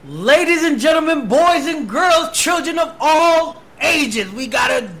Ladies and gentlemen, boys and girls, children of all ages, we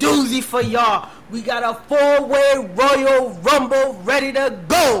got a doozy for y'all. We got a 4-way Royal Rumble ready to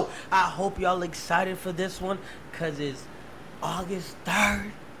go. I hope y'all excited for this one because it's August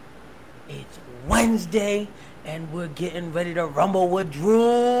 3rd. It's Wednesday, and we're getting ready to rumble with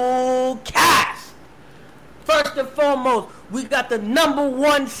Drew Cast. First and foremost, we got the number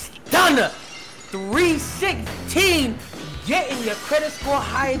one stunner, 316, getting your credit score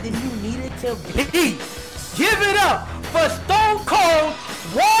higher than you need it to be. Give it up for Stone Cold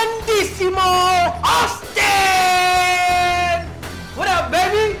Wandissimo Austin! What up,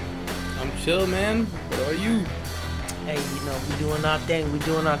 baby? I'm chill, man. What are you? Hey, we doing our thing,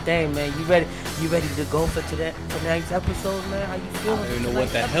 man. You ready to go for tonight's episode, man? How you feeling? I don't even know what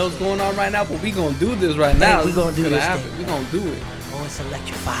the hell's going on right now, but we gonna do this right now. We gonna do this thing. We gonna do it. Oh, it's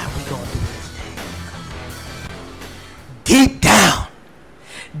electrifying. We gonna do this thing.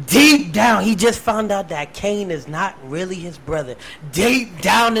 Deep down, he just found out that Kane is not really his brother. Deep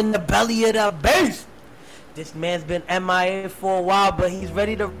down in the belly of the beast, this man's been MIA for a while, but he's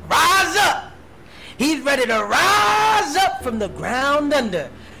ready to rise up. He's ready to rise up from the ground under.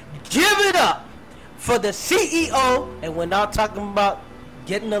 Give it up for the CEO, and we're not talking about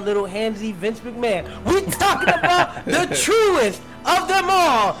getting a little handsy Vince McMahon. We're talking about the truest of them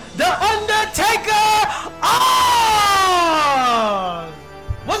all, The Undertaker. Oh!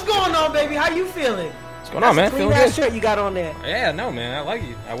 What's going on, baby? How you feeling? What's going on, man? Feeling Feeling that good. shirt you got on there. Yeah, no, man. I like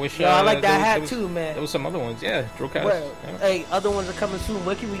it. I wish. Yo, I like that there hat was, too, man. There was some other ones. Yeah, Drillcast. Well, Yeah. hey, other ones are coming soon.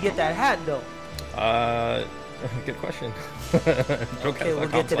 Where can we get that hat, though? Good question. Okay, we'll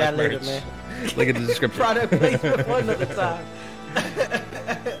get to that later, man. Look at the description. Product placement for another time.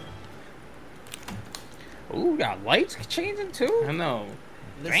 Ooh, got lights changing too. I know.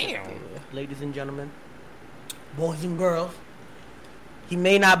 Listen, Damn. ladies and gentlemen, boys and girls, he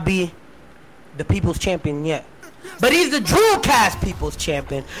may not be the people's champion yet, but he's the Drewcast people's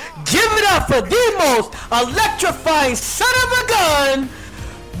champion. Give it up for the most electrifying son of a gun,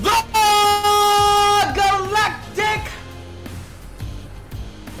 the Galactic.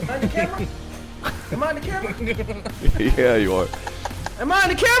 Am I on the camera? Am I on the camera? Yeah, you are. Am I on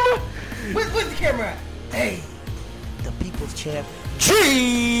the camera? Where's the camera at? Hey, the people's champ,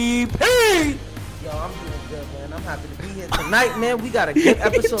 GP. Yo, I'm doing good, man. I'm happy to be here tonight, man. We got a good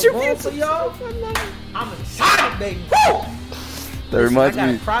episode going for y'all. I'm excited, baby. Woo! That reminds I got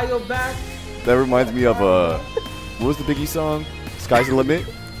me. a cryo back. That reminds me of what was the Biggie song? Sky's the Limit,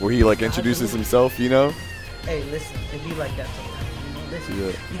 where he like introduces himself. You know. Hey, listen, it be like that sometimes. Listen,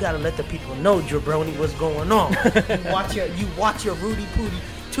 Yeah. you gotta let the people know, Jabroni, what's going on. you watch your Rudy Pooty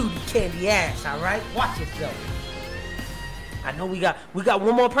Tootie Candy ass, all right? Watch yourself. I know we got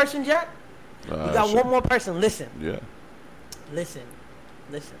one more person, Jack. We got Sure. one more person. Listen. Yeah. Listen.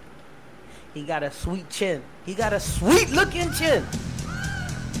 He got a sweet chin. He got a sweet looking chin.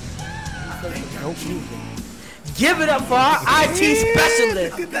 No music. Give it up for our IT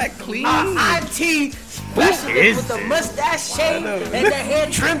specialist. Look at that clean. Our IT specialist with the mustache shave and the hair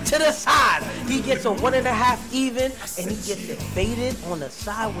trimmed to the side. He gets a 1.5 even, and he gets it faded on the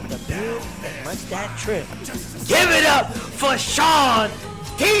side with the beard and mustache trim. Give it up for Sean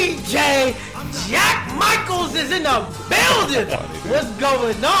DJ Jack Michaels is in the building. What's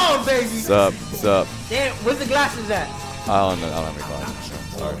going on, baby? What's up? Damn, where's the glasses at? I don't know. I don't have any glasses.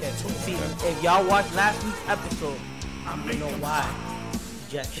 Sorry. Okay, see, if y'all watched last week's episode, you know why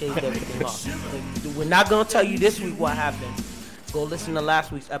Jack shaved everything off. We're not gonna tell you this week what happened. Go listen to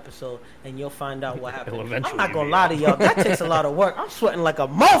last week's episode, and you'll find out what happened. I'm not gonna lie to y'all. That takes a lot of work. I'm sweating like a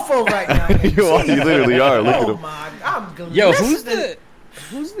mofo right now. You literally are. Look at Oh him. my! I'm Yo, glistening.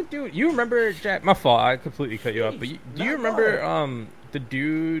 who's the dude? You remember Jack? My fault. I completely cut you off. But do you remember the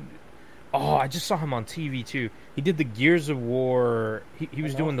dude? Oh, I just saw him on TV too. He did the Gears of War. He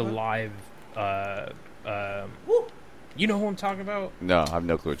was doing the live. You know who I'm talking about? No, I have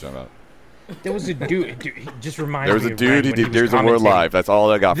no clue what you're talking about. There was a dude. He just reminded There was me. a of dude Ren who when he did was Gears of War commentating. live. That's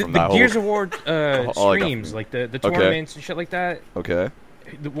all I got from The that Gears whole. of War all I got streams, from- like the tournaments and shit like that. Okay.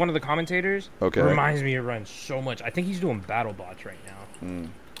 One of the commentators reminds me of Ren so much. I think he's doing BattleBots right now.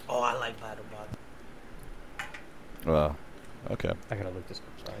 Oh, I like BattleBot. Well, okay. I gotta look this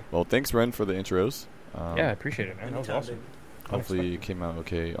up. Sorry. Well, thanks, Ren, for the intros. Yeah, I appreciate it, man. That was Anytime, awesome. Hopefully, it came out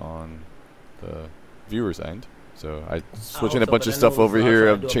okay on the viewers' end. So I switching hope a so, bunch but of I stuff know over it's here.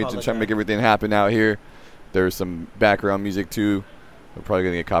 loud, I'm so I do trying to make apologize. everything happen out here. There's some background music too. We're probably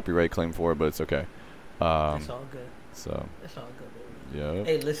gonna get copyright claim for it, but it's okay. It's all good. So It's all good, baby. yeah.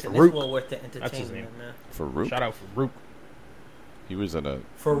 Hey, listen, Farouk. it's well worth the That's his entertainment, name. man. Farouk. Shout out for Rook. He was in a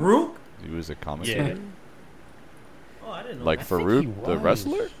Farouk? commentator. Yeah. I didn't know. Like that. Farouk, the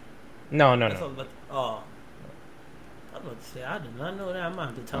wrestler? No. That's what I was about to- oh. I was about to say, I did not know that. I'm going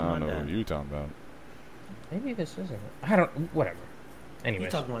to have to tell I don't my know dad. what you talking about. Maybe this isn't. I don't. Whatever. You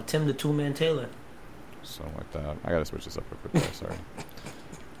Anyways. talking about Tim the Two-Man Taylor. Something like that. I gotta switch this up real quick. Sorry.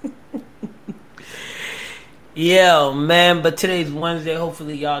 Yeah, man. But today's Wednesday.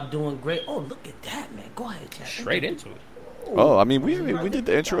 Hopefully, y'all doing great. Oh, look at that, man. Go ahead, Jack. Straight into it. Oh, I mean, we did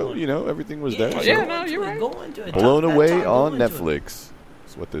the intro. You know, everything was there. Yeah, so. yeah, no, you're right. Go into it. Blown Talk that Away talk, go on into it. Netflix.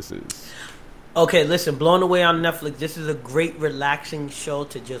 That's what this is. Okay, listen, Blown Away on Netflix. This is a great, relaxing show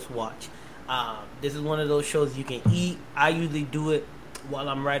to just watch. This is one of those shows you can eat. I usually do it while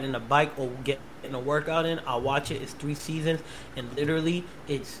I'm riding a bike or getting a workout in. I'll watch it. It's 3 seasons, and literally,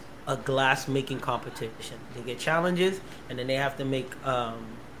 it's a glass making competition. They get challenges, and then they have to make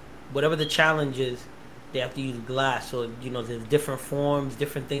whatever the challenge is. They have to use glass. So there's different forms,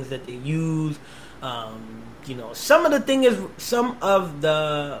 different things that they use. Some of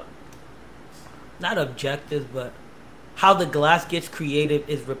the not objectives, but how the glass gets created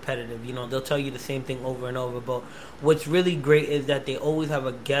is repetitive. They'll tell you the same thing over and over. But what's really great is that they always have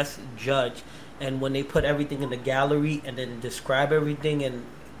a guest judge, and when they put everything in the gallery and then describe everything and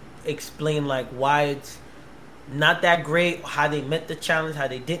explain like why it's not that great, how they met the challenge, how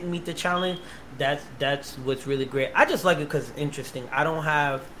they didn't meet the challenge, that's what's really great. I just like it because it's interesting. I don't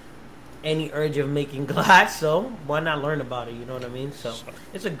have any urge of making glass, so why not learn about it? You know what I mean? So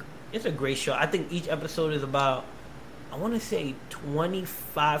it's a great show. I think each episode is about, I want to say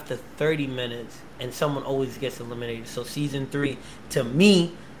 25 to 30 minutes, and someone always gets eliminated. So season 3 to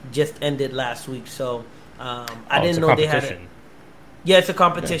me just ended last week. So I didn't know they had it. Yeah, it's a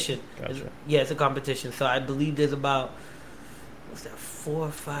competition. Yeah, gotcha. It's a competition. So I believe there's about, what's that,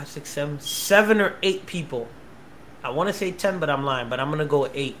 4, 5, 6, 7 or 8 people. I want to say 10, but I'm lying. But I'm gonna go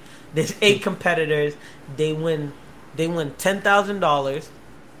with 8. There's 8 competitors. They win $10,000,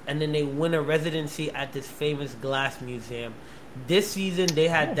 and then they win a residency at this famous glass museum. This season they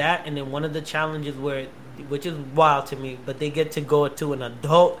had that, and then one of the challenges which is wild to me, but they get to go to an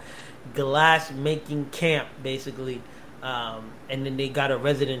adult glass making camp basically. And then they got a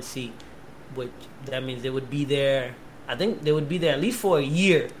residency, which that means they would be there. I think they would be there at least for a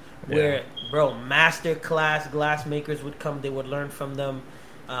year, where master class glass makers would come. They would learn from them.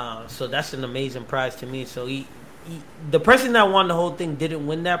 So that's an amazing prize to me. So the person that won the whole thing didn't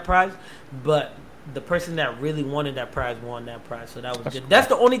win that prize, but the person that really wanted that prize won that prize. So that was good. Cool. That's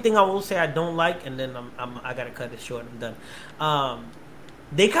the only thing I will say I don't like, and then I gotta cut it short. I'm done.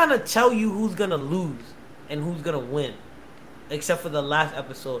 They kind of tell you who's gonna lose and who's gonna win, except for the last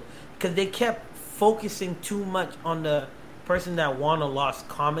episode, because they kept focusing too much on the person that won or lost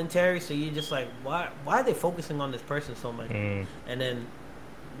commentary. So you're just like, why are they focusing on this person so much? And then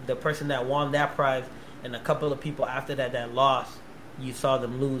the person that won that prize and a couple of people after that lost, you saw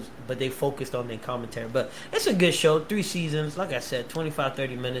them lose, but they focused on their commentary. But it's a good show. 3 seasons, like I said,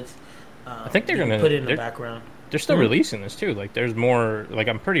 25-30 minutes. I think they're gonna put it in the background. They're still releasing this too. Like, there's more. Like,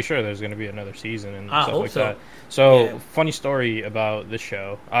 I'm pretty sure there's going to be another season and stuff like that. So, funny story about this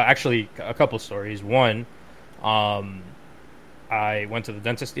show. Actually, a couple stories. One, I went to the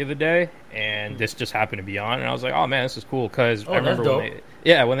dentist the other day, and this just happened to be on, and I was like, "Oh man, this is cool." Because I remember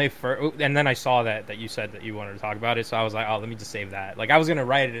when they first, and then I saw that you said that you wanted to talk about it, so I was like, "Oh, let me just save that." Like, I was gonna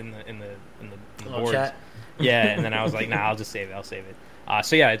write it in the boards. Chat. Yeah, and then I was like, "Nah, I'll just save it. I'll save it."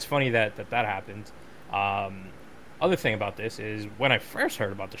 So yeah, it's funny that happened. Other thing about this is when I first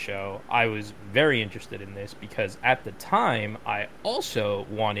heard about the show, I was very interested in this because at the time I also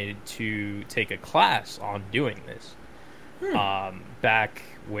wanted to take a class on doing this. Back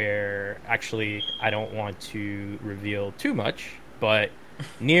where, actually, I don't want to reveal too much, but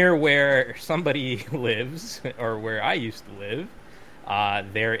near where somebody lives, or where I used to live,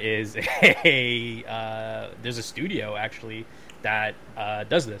 there is there's a studio actually that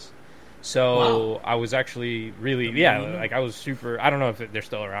does this. So I was actually really, like I was super. I don't know if they're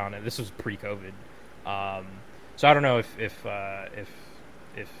still around. This was pre-COVID, so I don't know if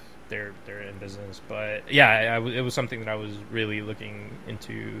they're in business. But yeah, it was something that I was really looking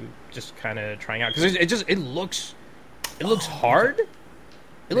into, just kind of trying out, because it looks hard.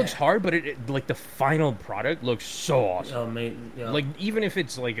 It looks hard, but it like the final product looks so awesome. Oh, mate, yeah. Like, even if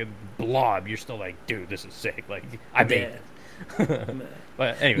it's like a blob, you're still like, dude, this is sick. Like, I made it.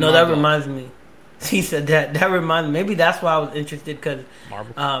 But anyway, no, that reminds me. He said that reminds me. Maybe that's why I was interested, because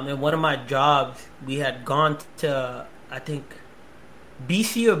in one of my jobs we had gone to, I think,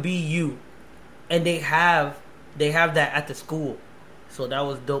 BC or BU, and they have that at the school. So that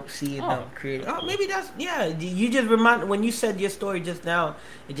was dope seeing them create. Oh, maybe that's You just when you said your story just now,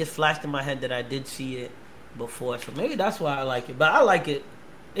 it just flashed in my head that I did see it before, so maybe that's why I like it. But I like it.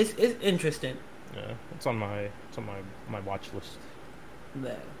 It's interesting. Yeah, it's on my watch list.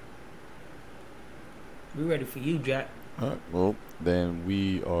 Yeah. We ready for you, Jack? All right. Well, then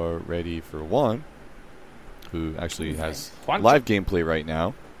we are ready for Juan, who actually has Juan- live gameplay right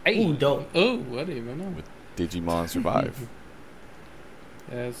now. Hey, Ooh, dope. Oh, I didn't even know. With Digimon Survive.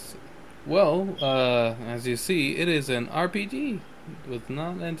 Yes. Well, as you see, it is an RPG. Was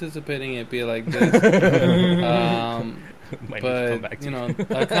not anticipating it be like this. might need to come back But to you know,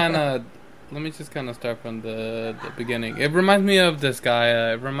 I kind of let me just kind of start from the beginning. It reminds me of this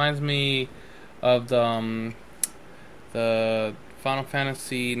guy. It reminds me of the Final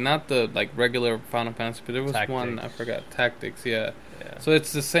Fantasy, not the like regular Final Fantasy, but there was one I forgot. Tactics, yeah. So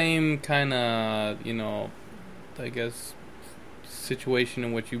it's the same kind of, you know, I guess, situation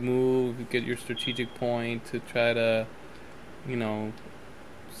in which you move, you get your strategic point to try to, you know,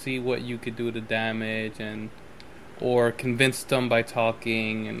 see what you could do to damage and or convince them by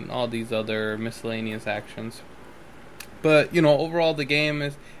talking and all these other miscellaneous actions. But you know, overall the game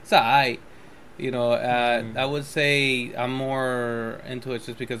it's alright. You know, I would say I'm more into it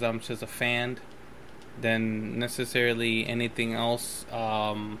just because I'm just a fan than necessarily anything else.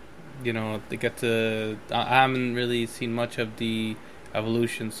 You know, I haven't really seen much of the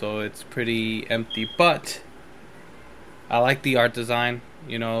evolution, so it's pretty empty. But I like the art design.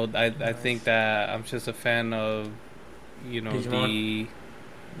 You know, I think that I'm just a fan of, you know, Digimon?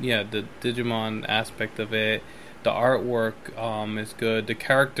 the Digimon aspect of it. The artwork is good. The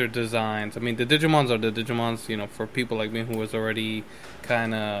character designs. I mean, the Digimons are the Digimons. You know, for people like me who was already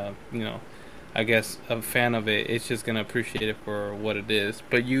kind of, you know, I guess a fan of it, it's just gonna appreciate it for what it is.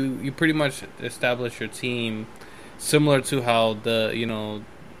 But you pretty much establish your team similar to how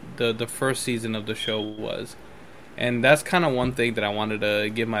the first season of the show was, and that's kind of one thing that I wanted to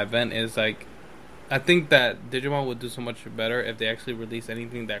give my event is like, I think that Digimon would do so much better if they actually release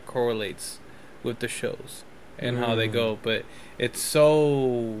anything that correlates with the shows and how they go. But it's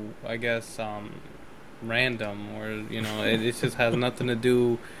so, I guess, random, or you know, it just has nothing to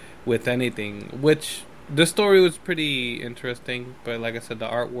do with anything. Which the story was pretty interesting, but like I said, the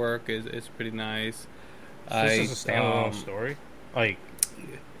artwork is pretty nice. This is a standalone story, like.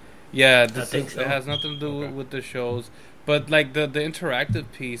 Yeah, think so. It has nothing to do with the shows, but like the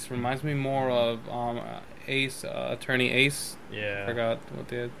interactive piece reminds me more of Ace, Attorney Ace. Yeah, I forgot what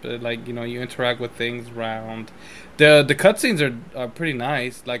they had, but like, you know, you interact with things around. The cutscenes are pretty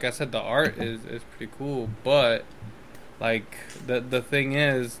nice. Like I said, the art is pretty cool, but like the thing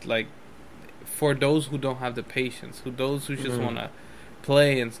is, like, for those who don't have the patience, those who just want to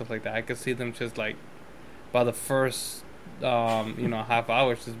play and stuff like that, I could see them just like by the first you know, half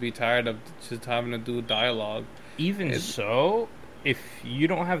hours just be tired of just having to do dialogue. Even so, if you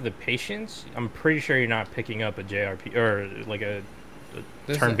don't have the patience, I'm pretty sure you're not picking up a JRP or like a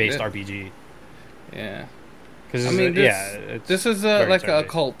turn-based RPG. Yeah, because I mean, this is like a turn-based.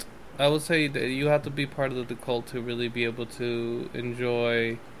 cult. I would say that you have to be part of the cult to really be able to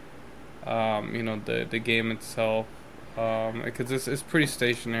enjoy, you know, the game itself. Because it's pretty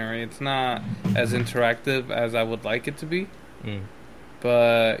stationary. It's not as interactive as I would like it to be.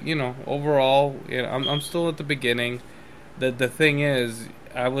 But you know, overall, you know, I'm still at the beginning. The thing is,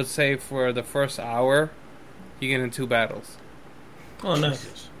 I would say for the first hour, you get in 2 battles. Oh,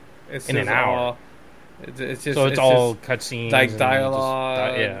 nice. It's In an just hour. all- It's just So it's all just cutscenes, like and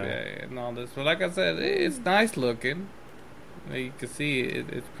dialogue, yeah. and all this. But like I said, it's nice looking. You can see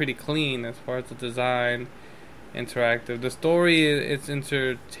it's pretty clean as far as the design. Interactive. The story it's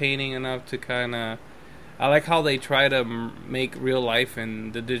entertaining enough to kind of. I like how they try to make real life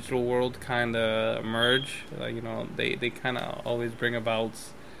and the digital world kind of merge. Like, you know, they kind of always bring about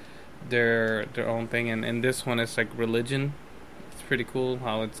their own thing, and in this one it's like religion. It's pretty cool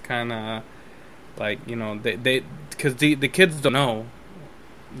how it's kind of like, you know, they because the kids don't know.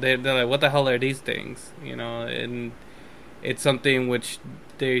 They're like, what the hell are these things? You know, and it's something which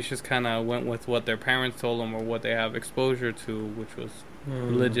they just kind of went with what their parents told them or what they have exposure to, which was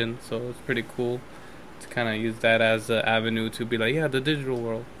religion. So it's pretty cool to kind of use that as an avenue to be like, yeah, the digital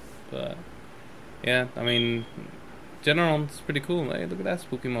world. But yeah, I mean, general, it's pretty cool. Hey, look at that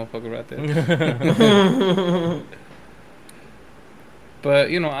spooky motherfucker right there.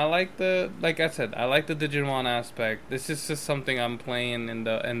 But you know, I like like I said, I like the Digimon aspect. This is just something I'm playing in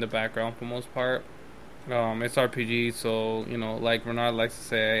the background for the most part. It's RPG, so you know, like Renard likes to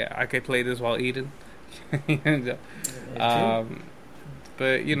say, I could play this while eating.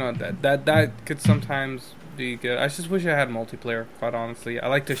 But you know, that could sometimes be good. I just wish I had multiplayer, quite honestly. I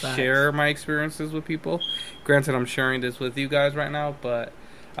like to share my experiences with people. Granted, I'm sharing this with you guys right now, but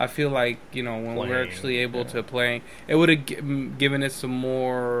I feel like, you know, when we're actually able Playing, to play, it would have given it some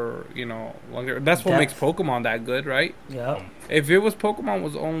more, you know, longer. That's what makes Depth. Pokemon that good, right? Yep. If it was Pokemon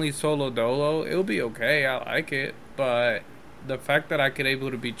was only solo dolo, it would be okay. I like it, but the fact that I could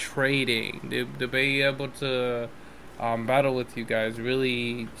able to be trading, to be able to battle with you guys,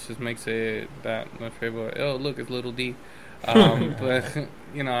 really just makes it that much favorable. Oh, look, it's Little D. But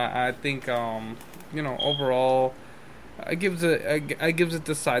you know, I think you know, overall, I gives it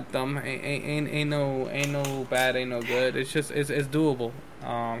the side thumb. Ain't no bad, ain't no good. It's just it's doable.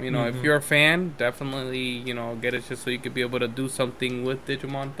 You know, if you're a fan, definitely, you know, get it just so you could be able to do something with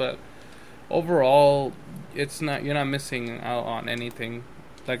Digimon. But overall, it's not, you're not missing out on anything.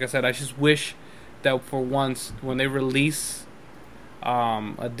 Like I said, I just wish that for once when they release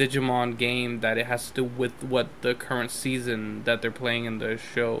a Digimon game, that it has to do with what the current season that they're playing in the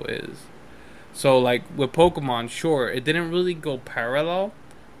show is. So like with Pokemon, sure, it didn't really go parallel,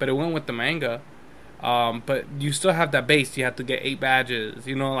 but it went with the manga. But you still have that base. You have to get 8 badges.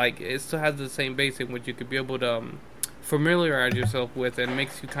 You know, like it still has the same base in which you could be able to familiarize yourself with, and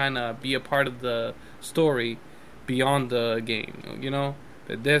makes you kind of be a part of the story beyond the game. You know,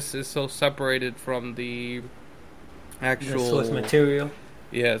 that this is so separated from the actual The source material.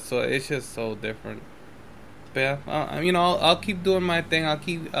 Yeah, so it's just so different. But yeah, you know, I'll keep doing my thing. I'll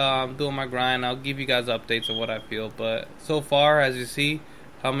keep doing my grind. I'll give you guys updates of what I feel. But so far, as you see,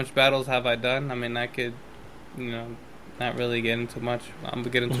 how much battles have I done? I mean, I could, you know, not really get into much. I'm gonna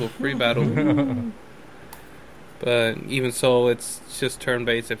get into a free battle. But even so, it's just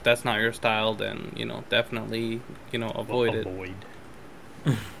turn-based. If that's not your style, then, you know, definitely, you know, avoid it.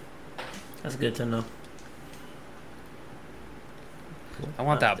 That's good to know. I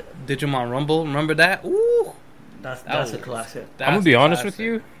want that Digimon Rumble. Remember that? Ooh! That's was- a classic. I'm gonna be honest with classic.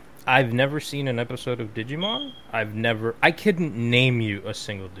 you. I've never seen an episode of Digimon. I couldn't name you a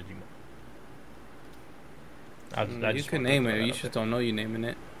single Digimon. I You just can wanted to name throw it. that You out just don't know you naming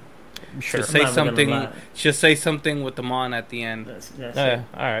it. there. Sure. Just say I'm not gonna something. lie. Just say something with the mon at the end. That's Yeah.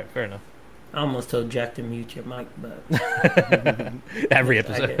 All right. Fair enough. I almost told Jack to mute your mic, but Every I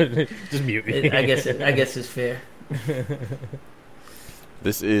episode, just mute me. I guess it's fair.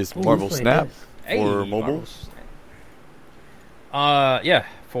 This is Ooh, Marvel who's playing Snap this? for mobile. Yeah.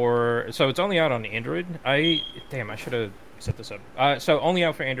 So it's only out on Android. I should have set this up. So only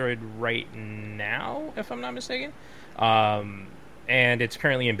out for Android right now, if I'm not mistaken. And it's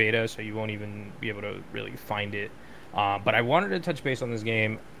currently in beta, so you won't even be able to really find it. But I wanted to touch base on this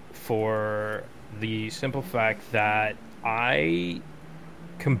game for the simple fact that I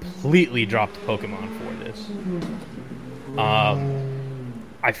completely dropped Pokemon for this.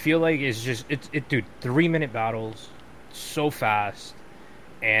 I feel like it's dude, 3-minute battles, so fast,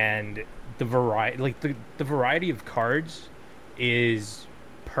 and the variety, like the variety of cards is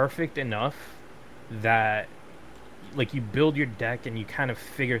perfect enough that like you build your deck and you kind of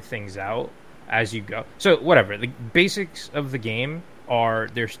figure things out as you go. So whatever, the basics of the game are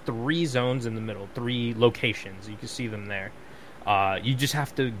there's 3 zones in the middle, 3 locations. You can see them there. You just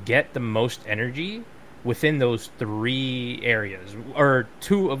have to get the most energy within those 3 areas, or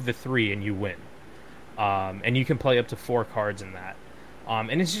 2 of the 3, and you win. And you can play up to 4 cards in that.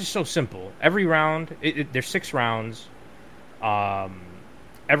 And it's just so simple. Every round, there's 6 rounds.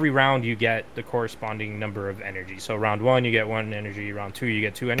 Every round you get the corresponding number of energy. So round 1 you get 1 energy, round 2 you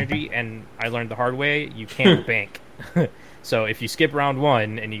get 2 energy, and I learned the hard way, you can't bank. So if you skip round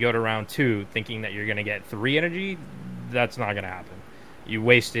 1 and you go to round 2 thinking that you're going to get 3 energy, that's not going to happen. You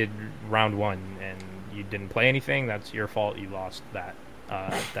wasted round 1 and you didn't play anything. That's your fault. You lost that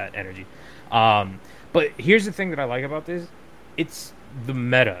that energy. But here's the thing that I like about this. It's the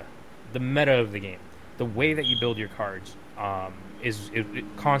meta of the game. The way that you build your cards is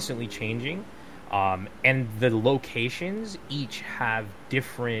constantly changing. And the locations each have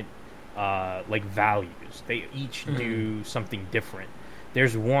different like values. They each do something different.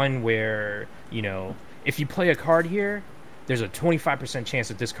 There's one where, you know, if you play a card here, there's a 25% chance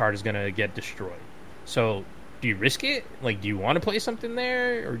that this card is going to get destroyed. So do you risk it? Like, do you want to play something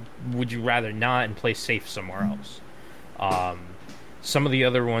there, or would you rather not and play safe somewhere else? Some of the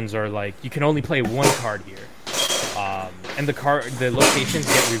other ones are like, you can only play 1 card here. And the locations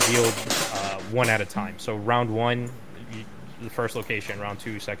get revealed one at a time. So round 1, the first location, round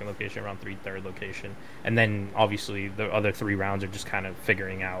 2, second location, round 3, third location, and then obviously the other 3 rounds are just kind of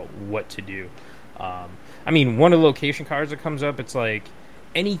figuring out what to do. I mean, one of the location cards that comes up, it's like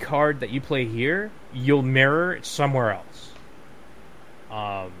any card that you play here, you'll mirror somewhere else.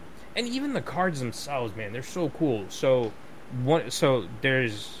 And even the cards themselves, man, they're so cool. So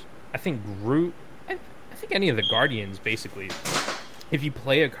there's, I think Groot. I think any of the Guardians basically. if you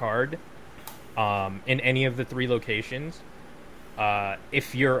play a card in any of the 3 locations,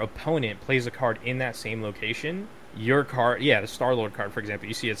 if your opponent plays a card in that same location, your card, the Star-Lord card, for example,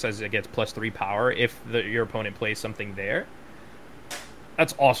 you see it says it gets +3 power if your opponent plays something there.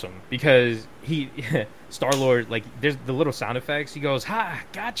 That's awesome, because Star-Lord, like, there's the little sound effects. He goes, "Ha,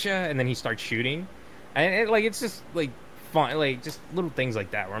 gotcha," and then he starts shooting, and it's just like fun, like just little things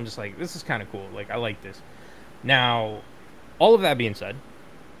like that where I'm just like, this is kind of cool. Like, I like this. Now, all of that being said,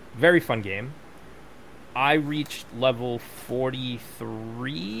 very fun game. I reached level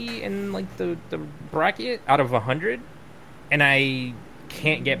 43 in like the bracket out of 100, and I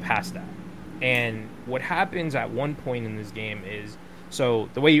can't get past that. And what happens at one point in this game is, so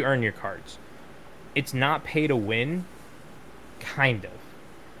the way you earn your cards, it's not pay to win, kind of.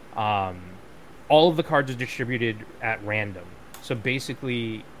 All of the cards are distributed at random. So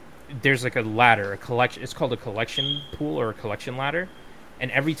basically, there's like a ladder, a collection. It's called a collection pool or a collection ladder. And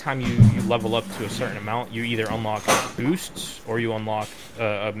every time you level up to a certain amount, you either unlock boosts or you unlock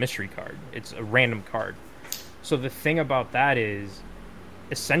a mystery card. It's a random card. So the thing about that is,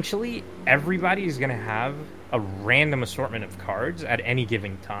 essentially, everybody is going to have a random assortment of cards at any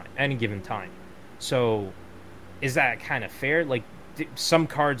given time. So is that kind of fair? Like, some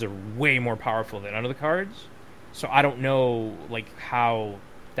cards are way more powerful than other cards. So I don't know, like, how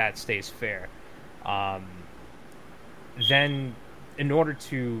that stays fair. Then, in order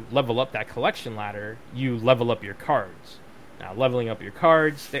to level up that collection ladder, you level up your cards. Now, leveling up your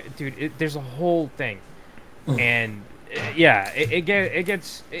cards, there's a whole thing. And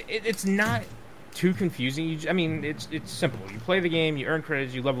it's not too confusing. It's simple. You play the game, you earn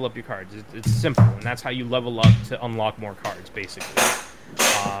credits, you level up your cards. It's simple, and that's how you level up to unlock more cards, basically.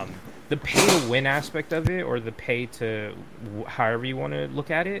 The pay to win aspect of it, or the pay to however you want to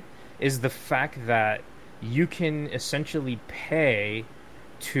look at it, is the fact that you can essentially pay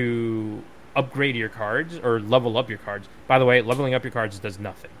to upgrade your cards or level up your cards. By the way, leveling up your cards does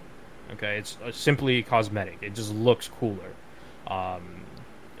nothing. Okay, it's simply cosmetic. It just looks cooler.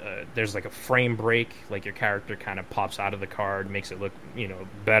 There's like a frame break, like your character kind of pops out of the card, makes it look,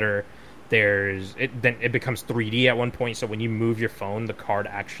 better. Then it becomes 3D at one point, so when you move your phone, the card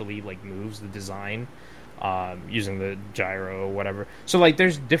actually like moves the design using the gyro or whatever. So like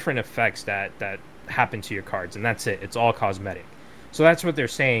there's different effects that happen to your cards, and that's it. It's all cosmetic. So that's what they're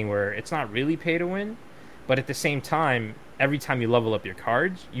saying, where it's not really pay to win, but at the same time, every time you level up your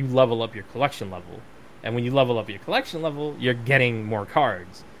cards, you level up your collection level. And when you level up your collection level, you're getting more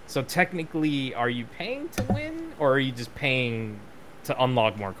cards. So technically, are you paying to win, or are you just paying to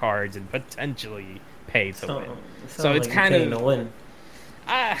unlock more cards and potentially pay to win? So it's like kind of to win.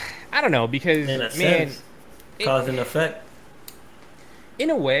 I don't know, because In a sense, cause and effect. In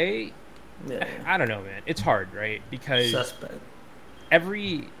a way, Yeah. I don't know, man. It's hard, right? Because Suspect.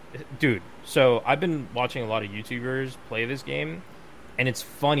 So I've been watching a lot of YouTubers play this game, and it's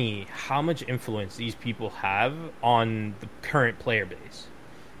funny how much influence these people have on the current player base.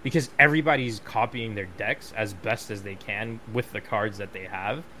 Because everybody's copying their decks as best as they can with the cards that they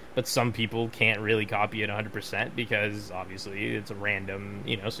have, but some people can't really copy it 100% because obviously it's a random,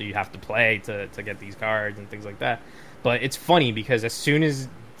 so you have to play to get these cards and things like that. But it's funny because as soon as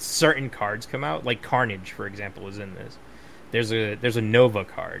certain cards come out, like Carnage, for example, is in this. There's a Nova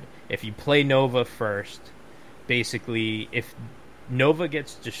card. If you play Nova first, basically, if Nova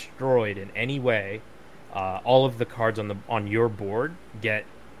gets destroyed in any way, all of the cards on your board get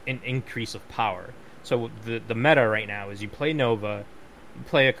an increase of power. So the meta right now is you play Nova, you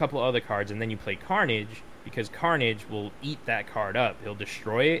play a couple other cards, and then you play Carnage, because Carnage will eat that card up. He'll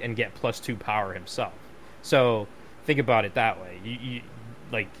destroy it and get +2 power himself. So think about it that way.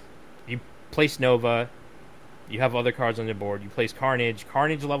 You place Nova, you have other cards on your board, you place Carnage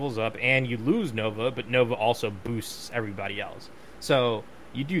levels up, and you lose Nova, but Nova also boosts everybody else. So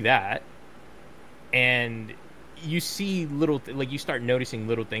you do that, and you see you start noticing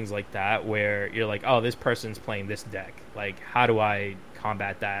little things like that where you're like, oh, this person's playing this deck. Like, how do I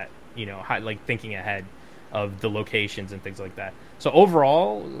combat that? Thinking ahead of the locations and things like that. So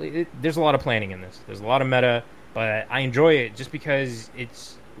overall, there's a lot of planning in this. There's a lot of meta, but I enjoy it just because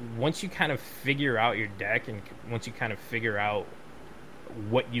it's, once you kind of figure out your deck and once you kind of figure out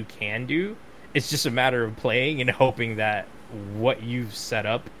what you can do, it's just a matter of playing and hoping that what you've set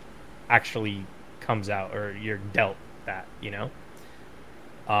up actually comes out, or you're dealt that,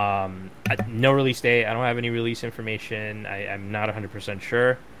 no release date. I don't have any release information. I'm not 100%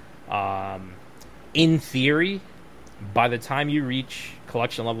 sure. In theory, by the time you reach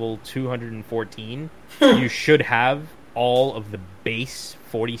collection level 214, you should have all of the base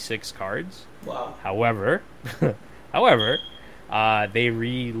 46 cards. Wow. However, They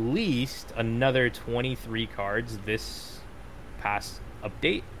released another 23 cards this past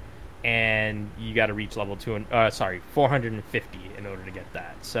update, and you got to reach level 450 in order to get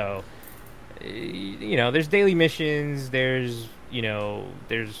that. So, there's daily missions. There's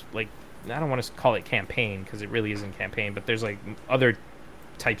like, I don't want to call it campaign because it really isn't campaign, but there's like other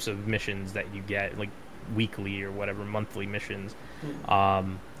types of missions that you get, like weekly or whatever, monthly missions.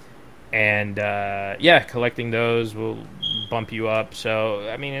 Collecting those will bump you up. So,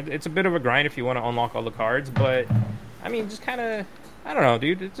 I mean, it's a bit of a grind if you want to unlock all the cards, but, I mean, just kind of, I don't know,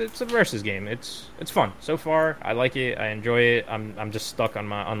 dude. It's a versus game. It's fun. So far, I like it. I enjoy it. I'm just stuck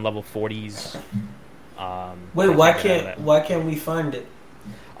on level 40s. Wait, why can't we find it?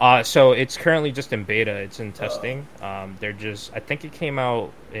 So it's currently just in beta. It's in testing. I think it came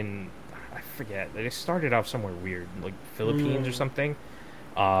out in, I forget. They started off somewhere weird, like Philippines or something.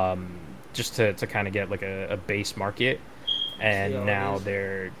 Just to kind of get like a base market, and now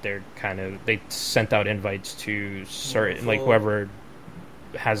they sent out invites to certain, like whoever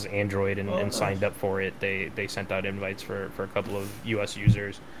has Android and signed up for it. They sent out invites for a couple of US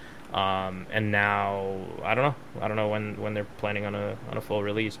users, and now I don't know when they're planning on a full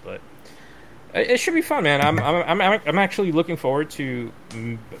release, but it should be fun, man. I'm actually looking forward to,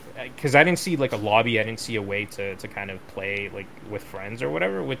 because I didn't see like a lobby. I didn't see a way to kind of play like with friends or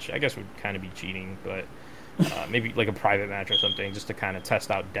whatever, which I guess would kind of be cheating. But maybe like a private match or something, just to kind of test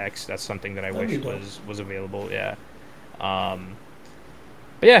out decks. That's something that I wish was available. Yeah.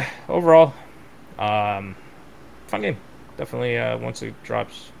 But yeah, overall, fun game. Definitely, once it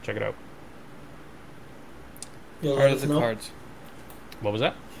drops, check it out. Heart of the Cards. What was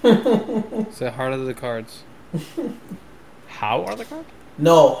that? It's the Heart of the Cards. How are the cards?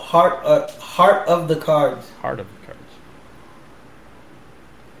 No, Heart of the Cards. Heart of the Cards.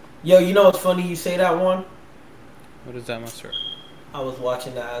 Yo, you know what's funny? You say that one. What is that, Master? I was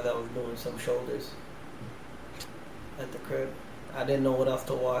watching that as I was doing some shoulders at the crib. I didn't know what else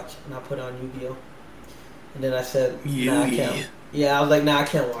to watch, and I put on Yu-Gi-Oh! And then I said, nah, I can't. Yeah, I was like, nah, I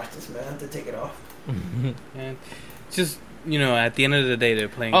can't watch this, man. I have to take it off. And just, at the end of the day, they're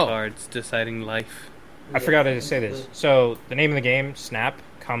playing cards, deciding life. I forgot to say this. So, the name of the game, Snap,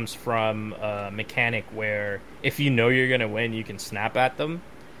 comes from a mechanic where if you know you're going to win, you can snap at them.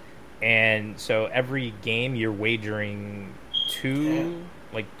 And so every game you're wagering two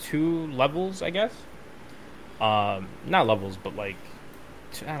levels, I guess. Not levels, but like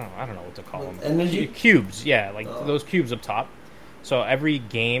I don't know what to call them. Energy? Cubes, yeah, like those cubes up top. So every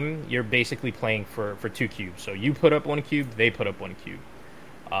game you're basically playing for 2 cubes. So you put up 1 cube, they put up 1 cube.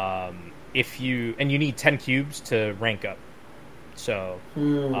 You need 10 cubes to rank up. So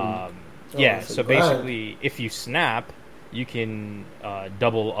so basically if you snap, you can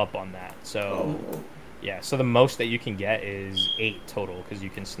double up on that. So so the most that you can get is 8 total, because you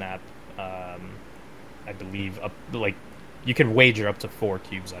can snap I believe up, like, you can wager up to 4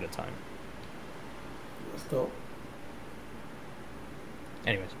 cubes at a time. Let's go.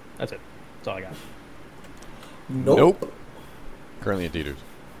 Anyways, that's it. That's all I got. Nope. Currently in theaters.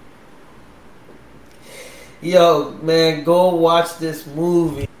 Yo, man, go watch this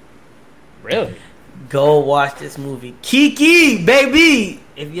movie. Really? Go watch this movie. Kiki, baby!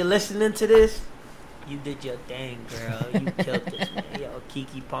 If you're listening to this, you did your thing, girl. You killed this, man. Yo,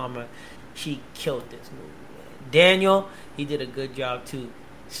 Kiki Palmer, she killed this movie, man. Daniel, he did a good job, too.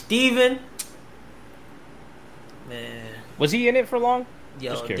 Steven, man. Was he in it for long?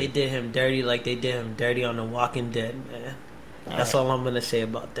 Yo, they did him dirty like they did him dirty on The Walking Dead, man. That's all I'm going to say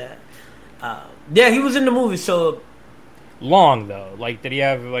about that. He was in the movie, so... Long, though. Like, did he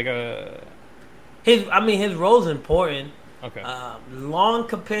have, like, a... His role's important. Okay. Long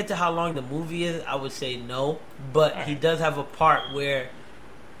compared to how long the movie is, I would say no. But he does have a part where...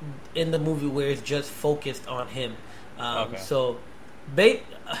 in the movie where it's just focused on him. So, basically,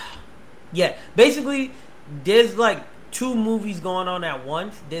 there's like 2 movies going on at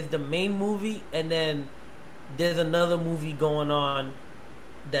once. There's the main movie, and then there's another movie going on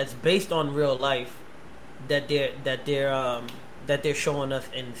that's based on real life that they're showing us,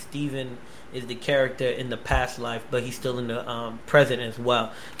 and Steven is the character in the past life, but he's still in the present as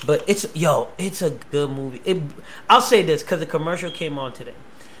well. But it's a good movie. I'll say this because the commercial came on today.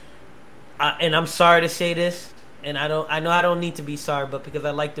 And I'm sorry to say this, and I know I don't need to be sorry, but because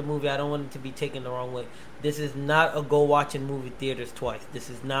I like the movie, I don't want it to be taken the wrong way. This is not a go watch in movie theaters twice. This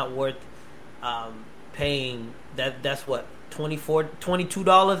is not worth paying that's what,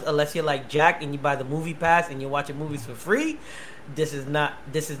 $22, unless you're like Jack and you buy the movie pass and you're watching movies for free. This is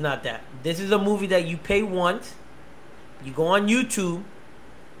not that. This is a movie that you pay once, you go on YouTube,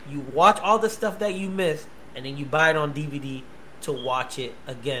 you watch all the stuff that you missed, and then you buy it on DVD to watch it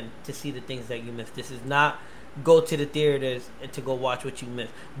again to see the things that you missed. This is not go to the theaters and to go watch what you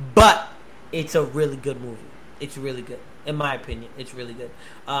missed. But it's a really good movie. It's really good. In my opinion, it's really good.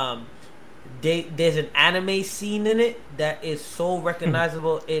 There's an anime scene in it that is so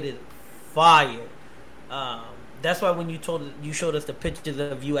recognizable. It is fire. That's why when you showed us the pictures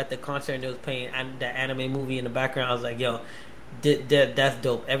of you at the concert and it was playing the anime movie in the background, I was like, yo, that's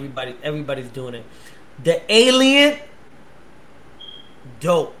dope. Everybody's doing it. The Alien,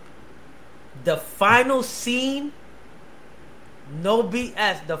 dope. The final scene, no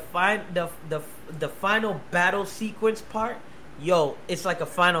BS. The final battle sequence part, yo, it's like a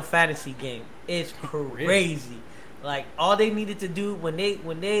Final Fantasy game. It's crazy. Like all they needed to do when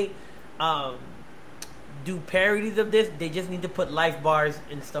they do parodies of this, they just need to put life bars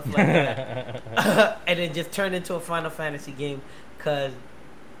and stuff like that, and then just turn into a Final Fantasy game because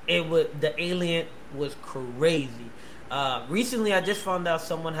the Alien was crazy. Recently, I just found out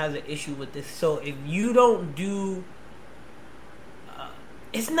someone has an issue with this. So if you don't do,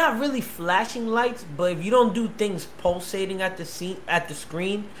 it's not really flashing lights, but if you don't do things pulsating at the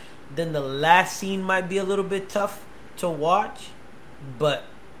screen, then the last scene might be a little bit tough to watch. But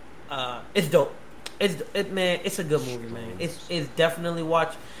it's dope. It's a good movie, man. It's definitely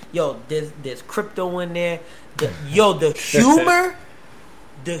watch. Yo, there's crypto in there. The humor,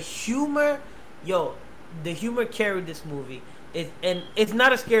 the humor carried this movie. It's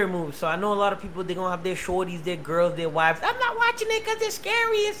not a scary movie. So I know a lot of people, they're gonna have their shorties, their girls, their wives. I'm not watching it because it's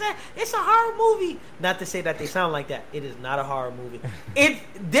scary. It's a horror movie. Not to say that they sound like that. It is not a horror movie.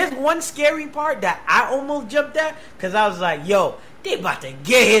 There's one scary part that I almost jumped at because I was like, yo, they about to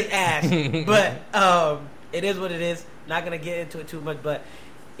get his ass. But it is what it is. Not gonna get into it too much, but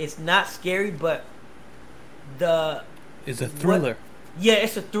it's not scary. But it's a thriller. Yeah,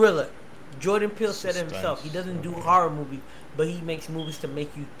 it's a thriller. Jordan Peele said it himself. He doesn't do horror movies, but he makes movies to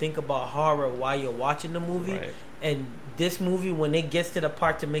make you think about horror while you're watching the movie. Right. And this movie, when it gets to the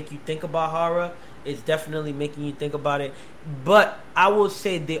part to make you think about horror, it's definitely making you think about it. But I will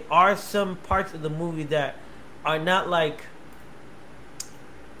say there are some parts of the movie that are not like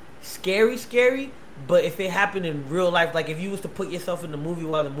scary, but if it happened in real life, like if you was to put yourself in the movie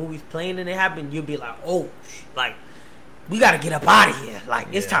while the movie's playing and it happened, you'd be like, oh, like, we gotta get up out of here. Like,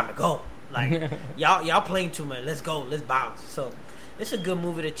 it's time to go. Like, y'all playing too much. Let's go. Let's bounce. So, it's a good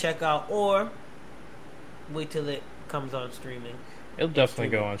movie to check out, or wait till it comes on streaming. It'll definitely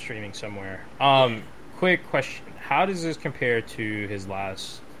go on streaming somewhere. Quick question: how does this compare to his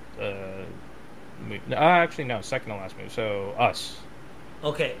last movie? Actually, no, second to last movie. So, Us.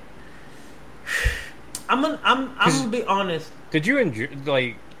 Okay. I'm gonna be honest. Did you enjoy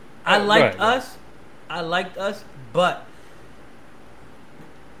like? I liked Us. I liked Us, but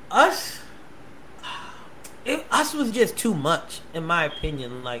Us was just too much, in my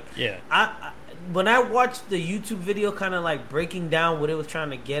opinion. Like, yeah, I when I watched the YouTube video, kind of like breaking down what it was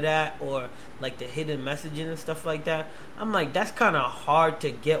trying to get at, or like the hidden messaging and stuff like that, I'm like, that's kind of hard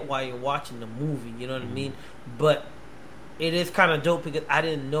to get while you're watching the movie. You know what I mean? But it is kind of dope because I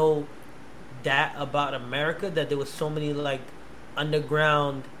didn't know that about America, that there was so many like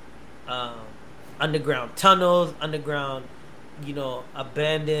underground tunnels, underground,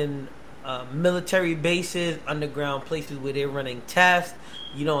 abandoned military bases, underground places where they're running tests.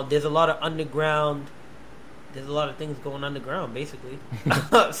 There's a lot of underground. There's a lot of things going underground, basically.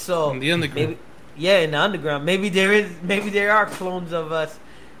 So in the underground. In the underground. Maybe there are clones of us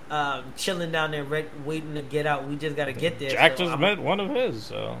chilling down there, waiting to get out. We just got to get there. Jack just met one of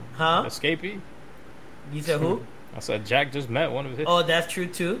his. Escapee. You said who? I said Jack just met one of his. Oh, that's true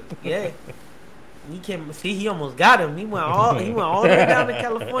too. Yeah. He came. See, he almost got him. He went all the way down to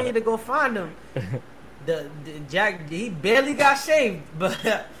California to go find him. The Jack, he barely got saved.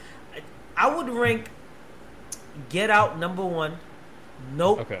 But I would rank Get Out number 1,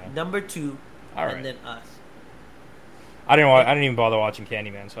 Nope number 2, and then Us. I didn't even bother watching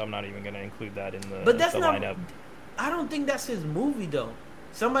Candyman, so I'm not even going to include that in the. But that's the lineup. I don't think that's his movie though.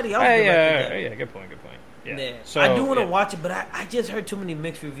 Somebody else directed that. Yeah, good point. Yeah. So, I do want to watch it, but I just heard too many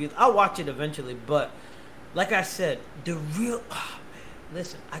mixed reviews. I'll watch it eventually, but like I said,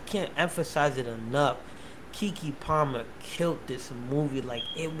 listen, I can't emphasize it enough. Keke Palmer killed this movie. Like,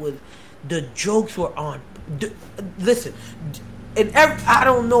 it was, the jokes were on. Listen, and I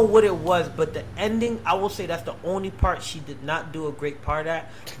don't know what it was, but the ending, I will say that's the only part she did not do a great part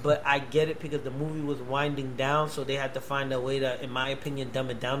at. But I get it because the movie was winding down, so they had to find a way to, in my opinion, dumb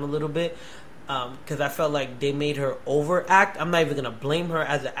it down a little bit. Because I felt like they made her overact. I'm not even going to blame her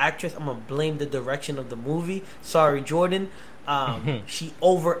as an actress. I'm going to blame the direction of the movie. Sorry, Jordan. She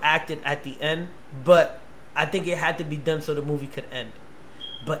overacted at the end. But I think it had to be done so the movie could end.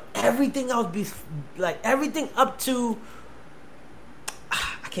 But everything else, everything up to,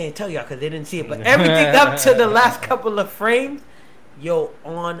 I can't tell y'all because they didn't see it, but everything up to the last couple of frames, yo,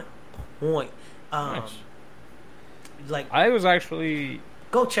 on point. Nice. Like, I was actually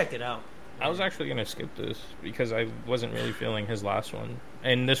go check it out. gonna skip this because I wasn't really feeling his last one,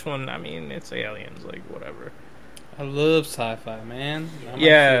 and this one, I mean, it's aliens, like whatever. I love sci-fi, man. I'm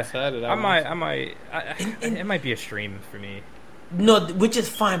Yeah, excited. It might be a stream for me. No, which is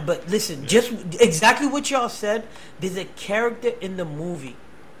fine, but listen, just exactly what y'all said. There's a character in the movie,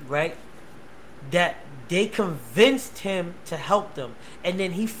 right, that they convinced him to help them, and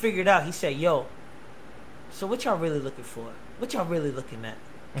then he figured out. He said, "Yo, so what y'all really looking for? What y'all really looking at?"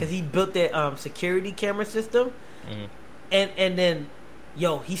 Because he built their security camera system, and then,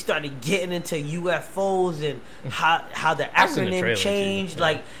 yo, he started getting into UFOs and how the acronym changed. Yeah.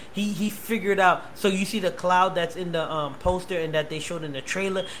 Like he figured out. So you see the cloud that's in the poster and that they showed in the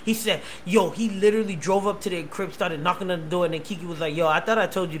trailer. He said, yo, he literally drove up to their crib, started knocking on the door, and then Kiki was like, yo, I thought I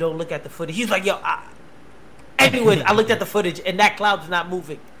told you don't look at the footage. He's like, yo, anyways, I looked at the footage and that cloud's not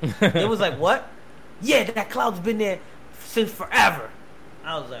moving. It was like, what? Yeah, that cloud's been there since forever.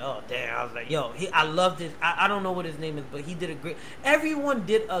 I was like, oh damn! I was like, yo, I loved it. I don't know what his name is, but he did a great. Everyone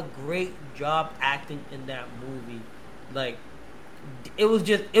did a great job acting in that movie. Like, it was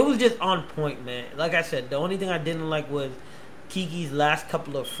just on point, man. Like I said, the only thing I didn't like was Kiki's last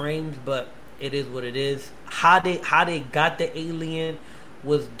couple of frames, but it is what it is. How they got the alien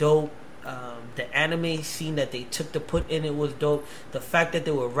was dope. The anime scene that they took to put in it was dope. The fact that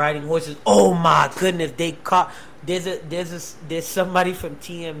they were riding horses, oh my goodness, they caught. There's somebody from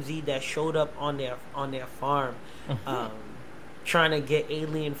TMZ that showed up on their farm, trying to get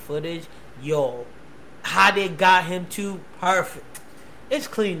alien footage. Yo, how they got him too perfect. It's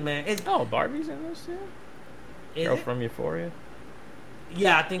clean, man. Barbie's in this too. Girl from Euphoria.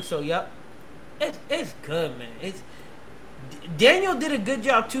 Yeah, I think so. Yep. It's good, man. Daniel did a good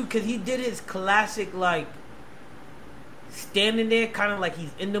job too, because he did his classic, like, standing there kind of like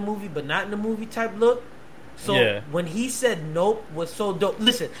he's in the movie but not in the movie type look. So when he said nope was so dope.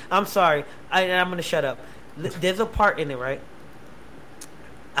 Listen, I'm sorry, I'm gonna shut up. There's a part in it, right?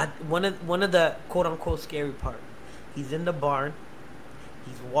 One of the quote unquote scary part. He's in the barn.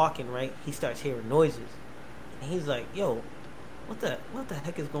 He's walking, right? He starts hearing noises, and he's like, "Yo, what the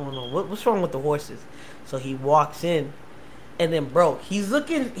heck is going on? What's wrong with the horses?" So he walks in. And then, bro, he's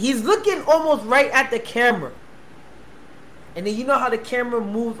looking almost right at the camera. And then you know how the camera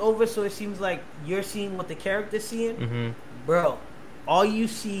moves over so it seems like you're seeing what the character's seeing? Mm-hmm. Bro, all you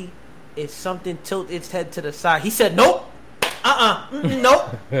see is something tilt its head to the side. He said, nope.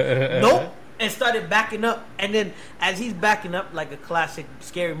 Nope. Nope. And started backing up. And then as he's backing up like a classic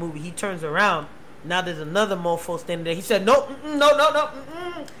scary movie, he turns around. Now there's another mofo standing there. He said, nope. No.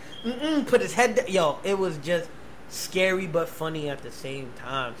 Put his head down. Yo, it was just scary but funny at the same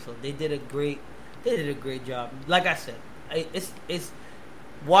time. So they did a great job. Like I said, it's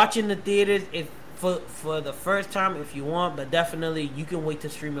watching the theaters for the first time if you want, but definitely you can wait to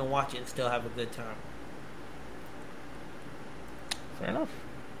stream and watch it and still have a good time. Fair enough.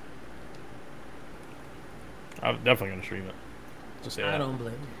 I'm definitely gonna stream it. Just say I that. don't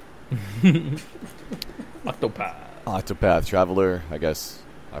blame you. Octopath Traveler, I guess.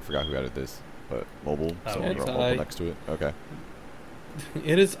 I forgot who added this. But mobile, someone wrote mobile next to it. Okay.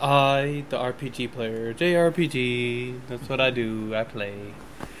 It is I, the RPG player, JRPG. That's what I do. I play.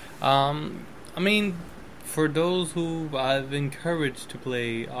 I mean, for those who I've encouraged to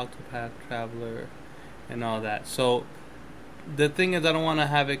play Octopath Traveler and all that. So the thing is, I don't want to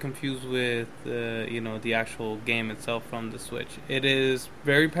have it confused with the actual game itself from the Switch. It is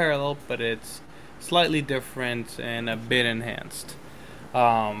very parallel, but it's slightly different and a bit enhanced.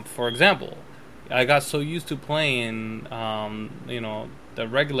 For example, I got so used to playing, the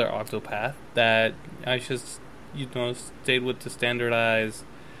regular Octopath that I just, stayed with the standardized,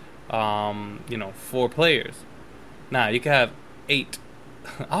 4 players. Now, you can have 8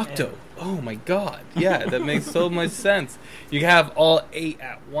 Octo. Oh my god. Yeah, that makes so much sense. You can have all 8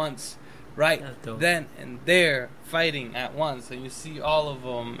 at once, right? Then and there, fighting at once. And you see all of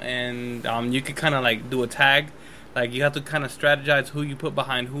them, and you can kind of like do a tag. Like, you have to kind of strategize who you put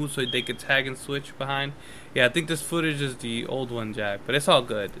behind who so they could tag and switch behind. Yeah, I think this footage is the old one, Jack, but it's all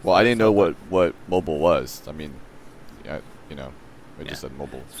good. Well, I didn't know what mobile was. I mean, it just said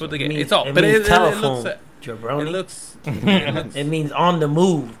mobile. So. It's all, but it looks... Jabroni. It looks... It means on the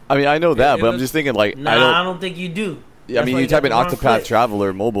move. I mean, I know that, but I'm just thinking, like... I don't think you do. Yeah, I That's mean, why you you got type in the wrong Octopath foot.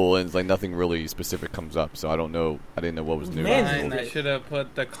 Traveler mobile, and it's like nothing really specific comes up. So I don't know. I didn't know what was new. Man, Fine, I should have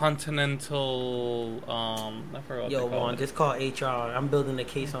put the Continental. I forgot what Yo, they call Juan, it. just call HR. I'm building a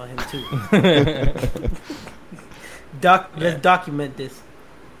case on him too. Let's document this.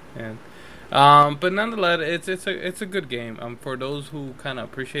 Yeah. But nonetheless, it's a good game. For those who kind of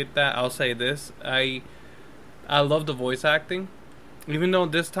appreciate that, I'll say this: I love the voice acting. Even though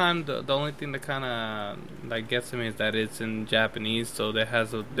this time the only thing that kind of like gets me is that it's in Japanese, so that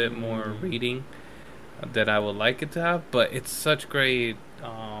has a bit more reading that I would like it to have. But it's such great,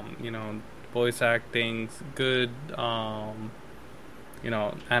 voice acting, good,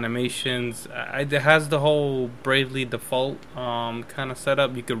 animations. It has the whole Bravely Default kind of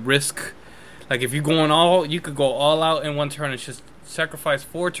setup. You could risk, like if you're you could go all out in one turn. It's just sacrifice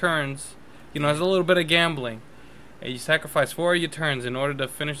 4 turns. It's a little bit of gambling. And you sacrifice 4 of your turns in order to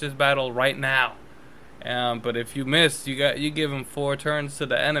finish this battle right now. But if you miss, you give him 4 turns to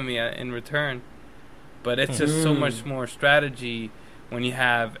the enemy in return. But it's just so much more strategy when you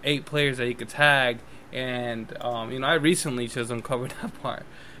have 8 players that you could tag. And I recently just uncovered that part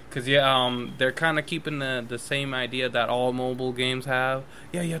because they're kind of keeping the same idea that all mobile games have.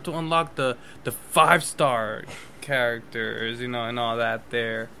 Yeah, you have to unlock the 5-star characters, and all that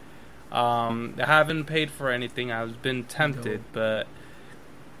there. I haven't paid for anything. I've been tempted, but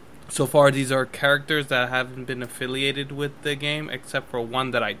so far these are characters that haven't been affiliated with the game, except for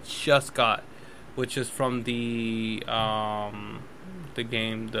one that I just got, which is from the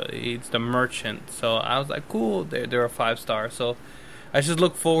game. It's the merchant. So I was like, cool. They're a 5-star. So I just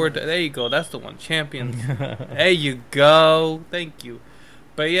look forward. There you go. That's the one. Champions. There you go. Thank you.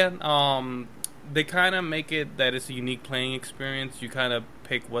 But yeah, they kind of make it that it's a unique playing experience. You kind of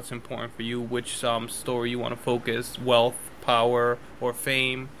pick what's important for you, which story you want to focus, wealth, power, or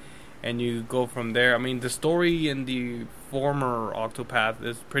fame, and you go from there. I mean, the story in the former Octopath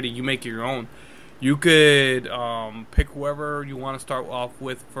is pretty. You make it your own. You could pick whoever you want to start off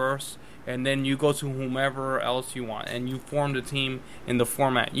with first, and then you go to whomever else you want, and you form the team in the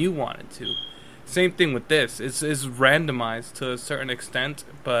format you want it to. Same thing with this. It's randomized to a certain extent,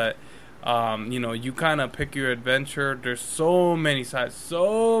 but you kind of pick your adventure. There's so many side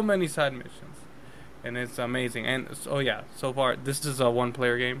missions, and it's amazing. And so far this is a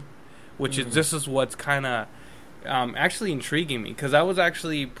 1-player game, which is this is what's kind of actually intriguing me, because I was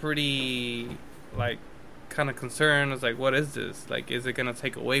actually pretty kind of concerned. I was like, what is this? Like, is it gonna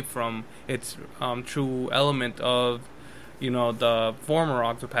take away from its true element of the former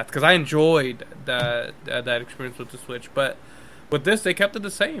Octopath? Because I enjoyed that experience with the Switch, but with this, they kept it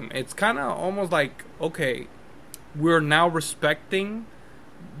the same. It's kind of almost like, okay, we're now respecting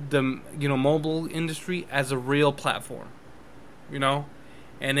the mobile industry as a real platform,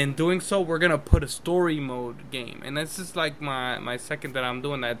 and in doing so, we're gonna put a story mode game, and that's just like my second that I'm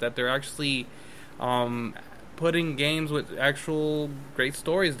doing that they're actually putting games with actual great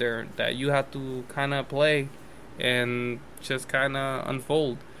stories there that you have to kind of play and just kind of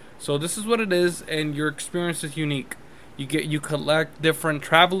unfold. So this is what it is, and your experience is unique. You collect different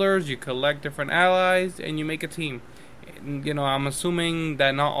travelers, you collect different allies, and you make a team. I'm assuming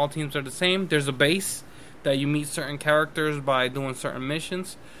that not all teams are the same. There's a base that you meet certain characters by doing certain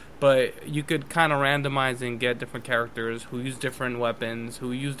missions, but you could kind of randomize and get different characters who use different weapons,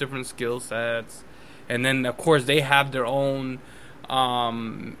 who use different skill sets, and then of course they have their own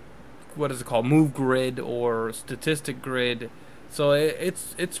what is it called, move grid or statistic grid. So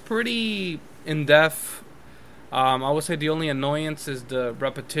it's pretty in depth. I would say the only annoyance is the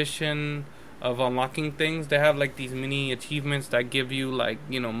repetition of unlocking things. They have like these mini achievements that give you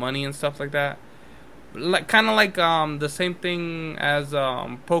money and stuff like that. Kind of like the same thing as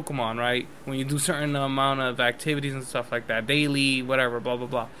Pokemon, right? When you do certain amount of activities and stuff like that, daily, whatever, blah blah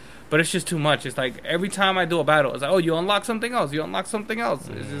blah. But it's just too much. It's like every time I do a battle, it's like, oh, you unlock something else. You unlock something else.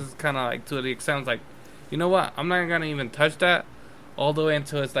 It's just kind of like to the extent like, you know what? I'm not gonna even touch that all the way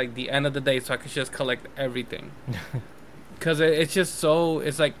until it's like the end of the day, so I can just collect everything. Because it's just so,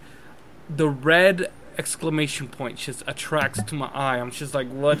 it's like the red exclamation point just attracts to my eye. I'm just like,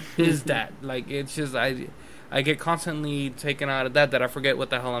 what is that? Like, it's just, I get constantly taken out of that I forget what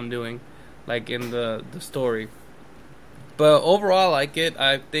the hell I'm doing, like in the story. But overall, I like it.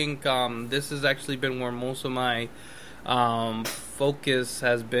 I think this has actually been where most of my focus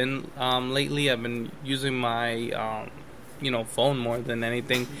has been lately. I've been using my phone more than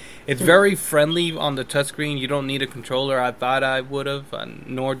anything. It's very friendly on the touchscreen. You don't need a controller. I thought I would have,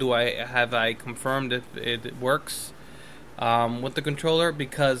 nor do I confirmed if it works with the controller,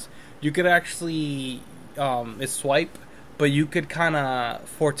 because you could actually swipe, but you could kind of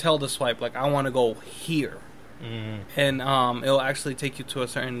foretell the swipe. Like, I want to go here, and it'll actually take you to a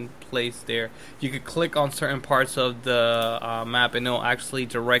certain place there. You could click on certain parts of the map, and it'll actually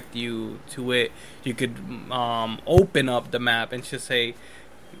direct you to it. You could open up the map and just say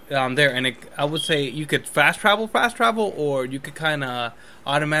there, and I would say you could fast travel, or you could kind of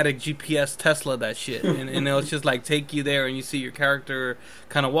automatic GPS Tesla that shit, and it'll just like take you there, and you see your character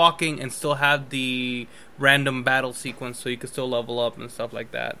kind of walking, and still have the random battle sequence, so you can still level up and stuff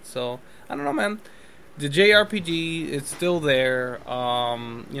like that. So I don't know, man. The JRPG is still there.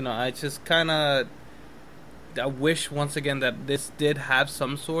 I just kind of I wish once again that this did have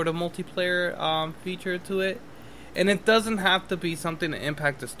some sort of multiplayer feature to it, and it doesn't have to be something to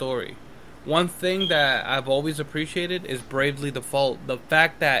impact the story. One thing that I've always appreciated is Bravely Default. The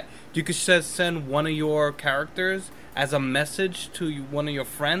fact that you could just send one of your characters as a message to one of your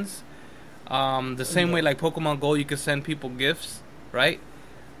friends. The same way like Pokemon Go, you could send people gifts, right?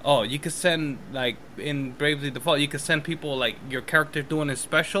 Oh, you could send, like, in Bravely Default, you could send people, like, your character doing a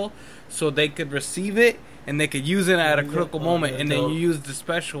special, so they could receive it, and they could use it at a critical moment, and then you use the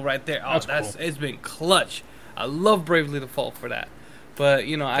special right there. Oh, that's cool. It's been clutch. I love Bravely Default for that. But,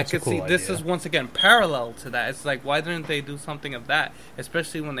 I could see this is, once again, parallel to that. It's like, why didn't they do something of that?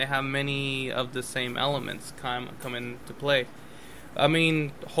 Especially when they have many of the same elements come into play. I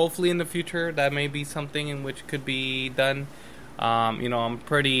mean, hopefully in the future, that may be something in which could be done. I'm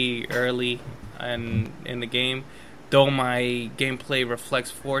pretty early in the game. Though my gameplay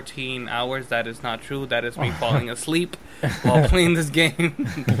reflects 14 hours, that is not true. That is me falling asleep while playing this game.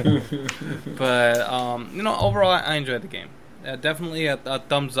 But, overall, I enjoyed the game. Definitely a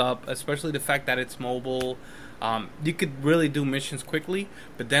thumbs up, especially the fact that it's mobile. You could really do missions quickly,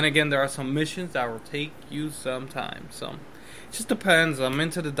 but then again, there are some missions that will take you some time. So it just depends. I'm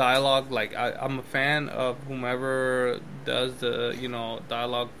into the dialogue. Like I'm a fan of whomever does the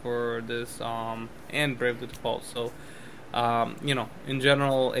dialogue for this and Bravely Default. So in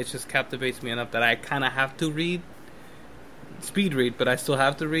general, it just captivates me enough that I kind of have to speed read, but I still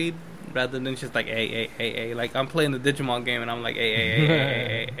have to read. Rather than just like a like I'm playing the Digimon game and I'm like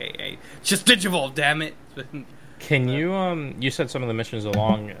a just Digivolve, damn it. Can you you said some of the missions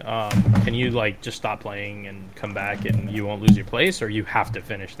along, can you like just stop playing and come back and you won't lose your place, or you have to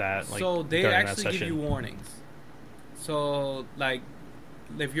finish that? Like, so they actually give you warnings. So like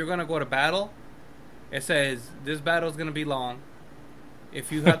if you're gonna go to battle, it says this battle is gonna be long. If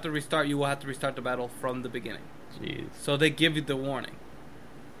you have to restart, you will have to restart the battle from the beginning. Jeez. So they give you the warning.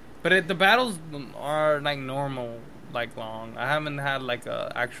 But the battles are like normal, like long. I haven't had like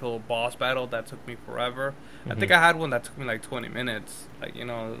a actual boss battle that took me forever. I think I had one that took me like 20 minutes, like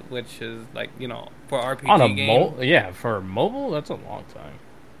which is like for RPG on a game. For mobile, that's a long time.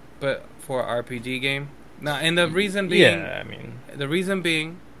 But for an RPG game, now and the reason being, the reason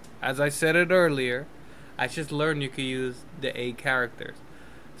being, as I said it earlier, I just learned you could use the 8 characters,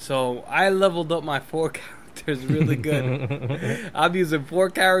 so I leveled up my 4 characters. Really good. I'm using 4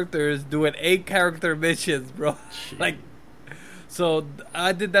 characters doing 8 character missions, bro. Like, so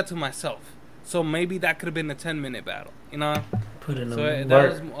I did that to myself. So maybe that could have been a 10-minute battle, Put in that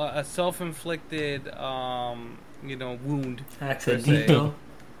was a self-inflicted, wound. Accidentally.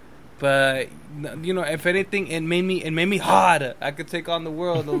 But if anything, it made me harder. I could take on the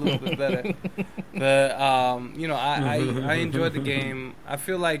world a little bit better. But I enjoyed the game. I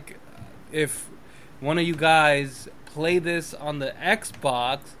feel like if one of you guys play this on the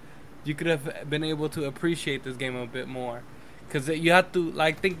Xbox, you could have been able to appreciate this game a bit more. Because you have to,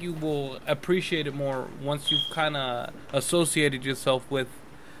 I think you will appreciate it more once you've kind of associated yourself with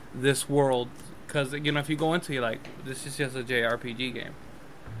this world. Because, if you go into it, like, this is just a JRPG game.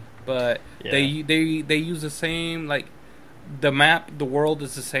 But they use the same, like, the map, the world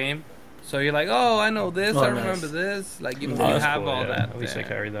is the same. So you're like, oh, I know this, I remember this. Like, you have all that. At least I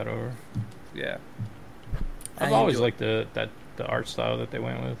carried that over. Yeah. I've always liked the art style that they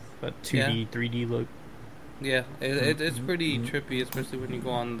went with, that 2D, 3D look. Yeah, it's pretty trippy, especially when you go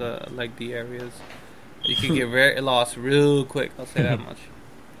on the areas. You can get very lost real quick, I'll say that much.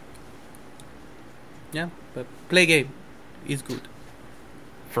 Yeah, but play game is good.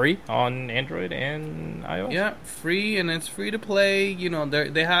 Free on Android and iOS? Yeah, free, and it's free to play.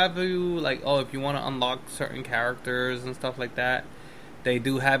 They have you, like, if you want to unlock certain characters and stuff like that, they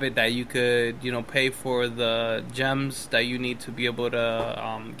do have it that you could, pay for the gems that you need to be able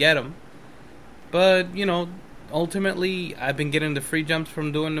to get them. But, ultimately, I've been getting the free gems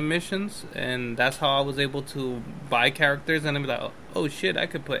from doing the missions, and that's how I was able to buy characters, and I'm like, oh shit, I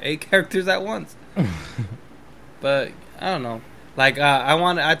could put 8 characters at once. But, I don't know. Like,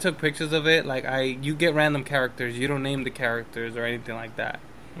 I took pictures of it. Like, you get random characters. You don't name the characters or anything like that.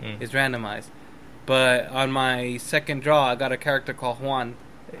 It's randomized. But on my second draw, I got a character called Juan.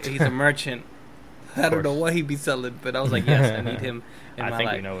 He's a merchant. I don't know what he'd be selling, but I was like, yes, I need him in my I think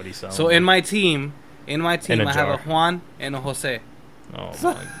life. we know what he's selling. So in my team, I have jar. a Juan and a Jose. Oh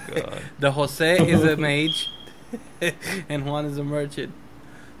my god. The Jose is a mage, and Juan is a merchant.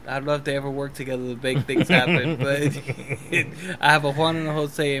 I don't know if they ever work together to make things happen, but I have a Juan and a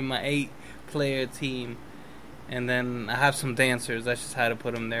Jose in my 8-player team, and then I have some dancers. I just had to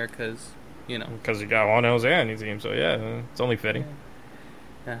put them there because, you know. Because you got Juan Jose on your team, so yeah, it's only fitting.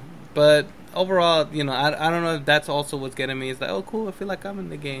 Yeah. But overall, you know, I don't know if that's also what's getting me. It's like, oh, cool, I feel like I'm in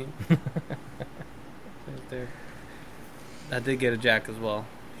the game. Right there. I did get a Jack as well.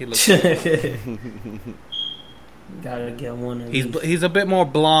 He looks Gotta get one of he's a bit more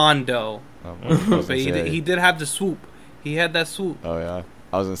blonde, though. I was gonna But say- he did have the swoop. He had that swoop. Oh yeah,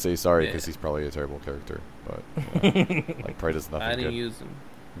 I was gonna say sorry Yeah. because he's probably a terrible character, but like probably does nothing I didn't good. use him.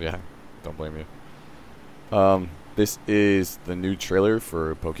 Yeah, don't blame you. This is the new trailer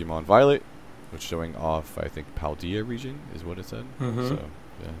for Pokemon Violet, which showing off I think Paldea region is what it said. Mhm. So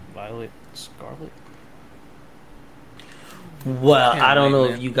yeah, Violet, Scarlet. Well, Can't I don't wait, know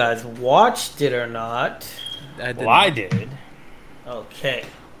man. if you guys watched it or not. Well, I did. Okay.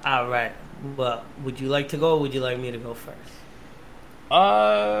 All right. Well, would you like to go or would you like me to go first?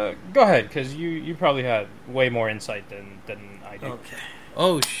 Go ahead, because you probably had way more insight than I do. Okay.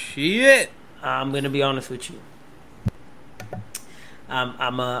 Oh, shit. I'm gonna be honest with you.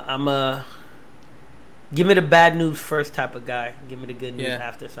 I'm a give me the bad news first type of guy. Give me the good news Yeah.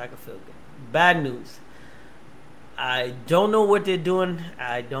 after so I can feel good. Bad news. I don't know what they're doing.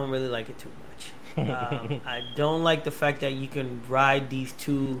 I don't really like it too much. I don't like the fact that you can ride these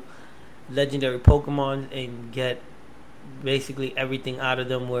 2 legendary Pokemon and get basically everything out of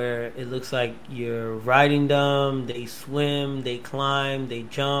them, where it looks like you're riding them. They swim, they climb, they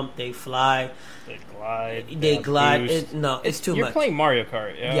jump, they fly. They glide. They have glide. boost. It's too You're much. playing Mario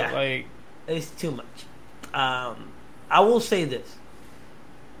Kart, yeah? Yeah. Like, It's too much. I will say this.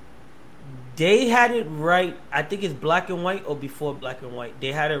 They had it right. I think it's Black and White or before Black and White.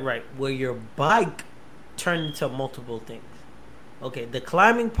 They had it right where your bike turned into multiple things. Okay, the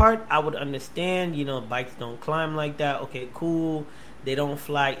climbing part I would understand. You know, bikes don't climb like that. Okay, cool. They don't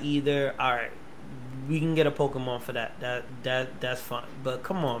fly either. All right, we can get a Pokemon for that. That's fine. But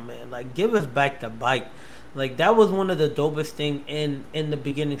come on, man. Like, give us back the bike. Like, that was one of the dopest thing in the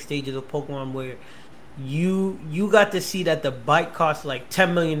beginning stages of Pokemon, where you got to see that the bike cost like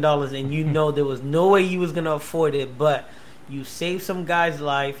 $10 million and you know there was no way you was gonna afford it, but you saved some guy's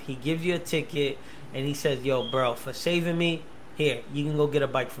life. He gives you a ticket and he says, yo bro, for saving me, here, you can go get a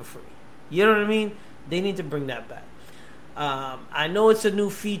bike for free. You know what I mean? They need to bring that back. I know it's a new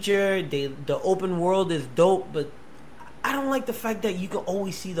feature. The open world is dope, but I don't like the fact that you can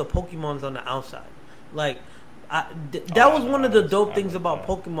always see the Pokemons on the outside. Like, that was one of the dope things about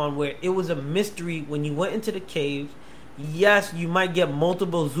Pokemon, where it was a mystery when you went into the caves. Yes, you might get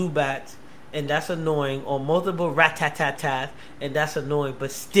multiple Zubats, and that's annoying, or multiple Ratatatas, and that's annoying.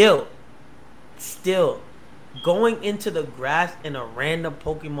 But still, going into the grass and a random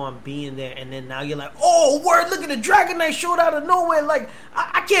Pokemon being there, and then now you're like, oh, word, look at the Dragonite showed out of nowhere. Like,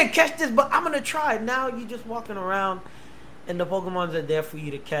 I can't catch this, but I'm going to try. Now you're just walking around, and the Pokemons are there for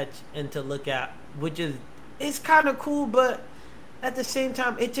you to catch and to look at, which is, it's kind of cool, but at the same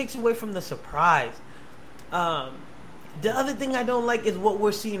time, it takes away from the surprise. The other thing I don't like is what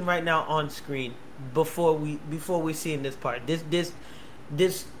we're seeing right now on screen before we see in this part.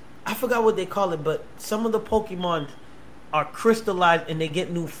 This I forgot what they call it, but some of the Pokemon are crystallized and they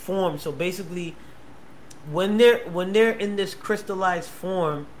get new forms. So basically, when they're in this crystallized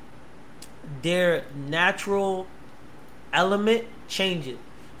form, their natural element changes.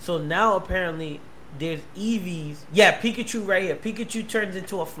 So now apparently there's Eevees. Yeah, Pikachu right here. Pikachu turns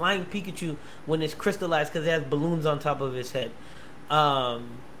into a flying Pikachu when it's crystallized because it has balloons on top of its head.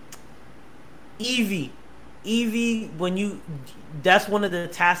 Eevee, that's one of the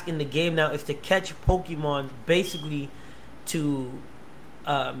tasks in the game now, is to catch Pokemon, basically to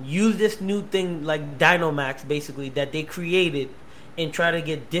use this new thing like Dynamax, basically, that they created, and try to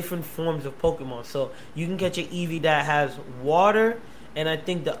get different forms of Pokemon. So you can catch an Eevee that has water, and I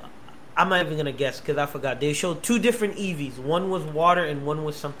think I'm not even gonna guess because I forgot. They showed 2 different Eevees. One was water and one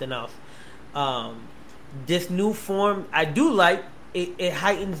was something else. This new form I do like. It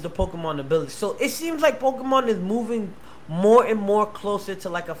heightens the Pokemon ability. So it seems like Pokemon is moving more and more closer to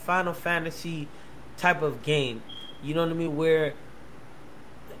like a Final Fantasy type of game. You know what I mean? Where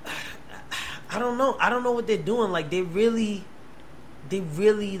I don't know what they're doing. Like they really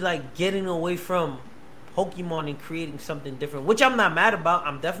like getting away from Pokemon and creating something different, which I'm not mad about.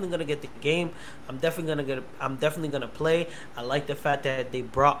 I'm definitely gonna get the game. I'm definitely gonna play. I like the fact that they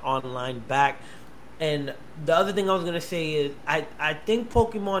brought online back. And the other thing I was gonna say is I think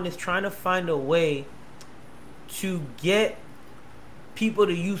Pokemon is trying to find a way to get people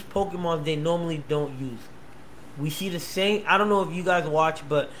to use Pokemon they normally don't use. We see the same. I don't know if you guys watch,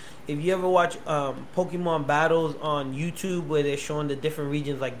 but if you ever watch Pokemon battles on YouTube where they're showing the different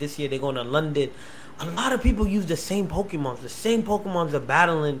regions, like this year they're going to London, a lot of people use the same Pokemons. The same Pokemons are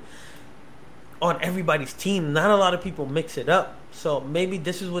battling on everybody's team. Not a lot of people mix it up. So maybe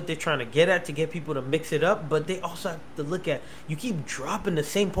this is what they're trying to get at, to get people to mix it up. But they also have to look at, you keep dropping the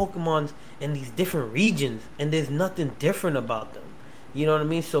same Pokemons in these different regions, and there's nothing different about them. You know what I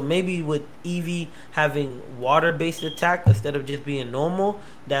mean? So maybe with Eevee having water-based attack instead of just being normal,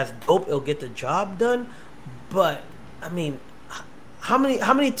 that's dope. It'll get the job done. But I mean, how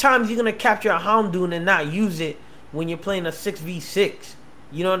many times you gonna capture a Houndoom and not use it when you're playing a 6v6?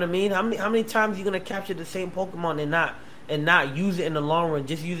 You know what I mean? How many times you gonna capture the same Pokemon and not use it in the long run?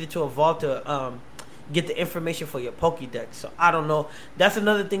 Just use it to evolve to get the information for your Pokédex. So I don't know. That's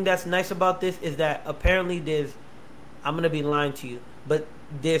another thing that's nice about this, is that apparently there's, I'm gonna be lying to you, but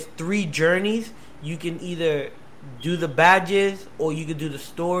there's 3 journeys. You can either do the badges, or you can do the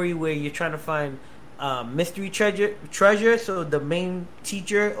story where you're trying to find mystery treasure. So the main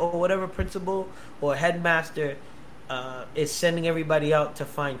teacher or whatever, principal or headmaster, is sending everybody out to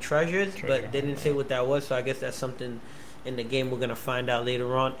find treasures, but they didn't say what that was. So I guess that's something in the game we're gonna find out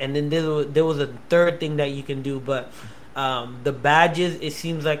later on. And then there was a third thing that you can do, but the badges, it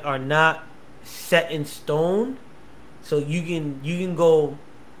seems like, are not set in stone. So you can go,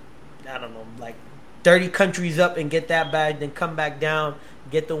 I don't know, like 30 countries up and get that badge, then come back down,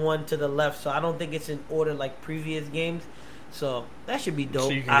 get the one to the left. So I don't think it's in order like previous games. So that should be dope. So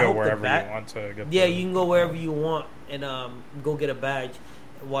you can go wherever you want to get. Yeah, you can go wherever you want and go get a badge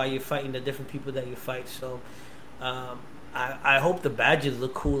while you're fighting the different people that you fight. So I hope the badges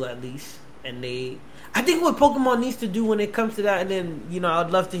look cool at least. And I think what Pokemon needs to do when it comes to that, and then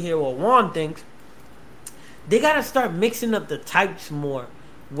I'd love to hear what Juan thinks. They gotta start mixing up the types more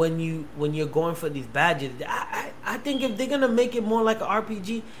when you're going for these badges. I think if they're gonna make it more like an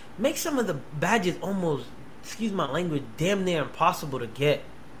RPG, make some of the badges almost, excuse my language, damn near impossible to get.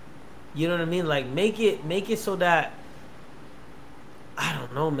 You know what I mean? Like make it so that, I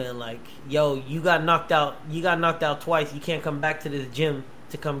don't know, man. Like, yo, you got knocked out twice. You can't come back to this gym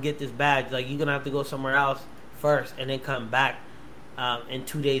to come get this badge. Like, you're gonna have to go somewhere else first and then come back in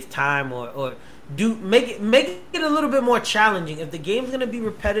 2 days' time, or make it a little bit more challenging. If the game's gonna be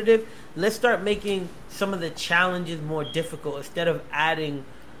repetitive, let's start making some of the challenges more difficult instead of adding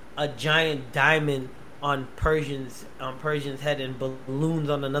a giant diamond on Persian's head and balloons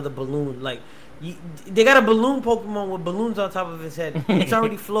on another balloon. Like, they got a balloon Pokemon with balloons on top of his head. It's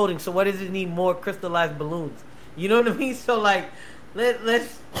already floating, so why does it need more crystallized balloons? You know what I mean? So like,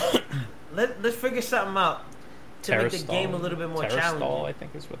 let's figure something out to make the game a little bit more challenging. I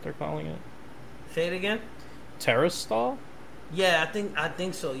think is what they're calling it. Say it again. Terrastall? Yeah, I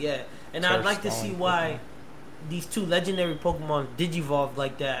think so. Yeah, and I'd like to see why these 2 legendary Pokemon digivolved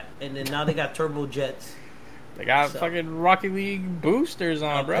like that, and then now they got Turbo Jets. They got fucking Rocket League boosters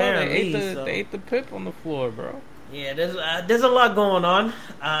on, bro. They ate the pip on the floor, bro. Yeah, there's a lot going on.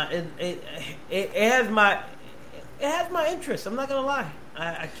 It has my interest. I'm not gonna lie.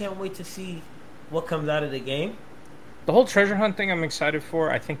 I can't wait to see what comes out of the game. The whole treasure hunt thing, I'm excited for.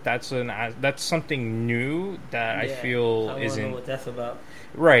 I think that's something new that I feel isn't. I know what that's about.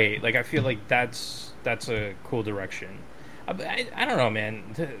 Right, like I feel like that's a cool direction. I don't know, man.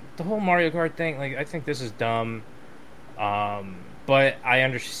 The whole Mario Kart thing, like, I think this is dumb. But I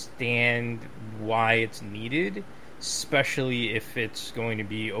understand why it's needed, especially if it's going to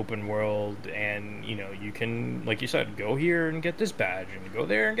be open world and, you can, like you said, go here and get this badge and go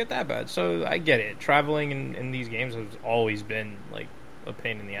there and get that badge. So I get it. Traveling in these games has always been, like, a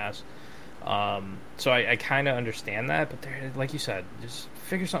pain in the ass. So I kind of understand that, but like you said, just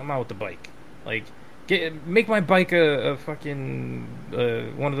figure something out with the bike. Like, make my bike a fucking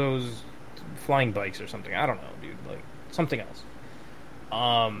one of those flying bikes or something. I don't know, dude. Like, something else.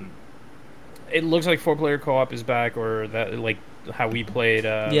 It looks like 4-player co-op is back, or that, like, how we played.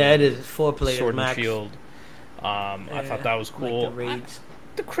 Yeah, it is 4 players. Sword max. and Shield. I thought that was cool. Like the raids.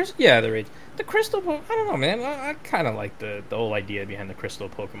 The raids. The crystal. I don't know, man. I kind of like the whole idea behind the crystal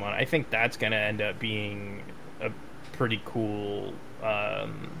Pokemon. I think that's gonna end up being a pretty cool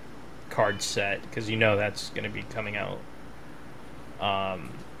card set, because that's gonna be coming out.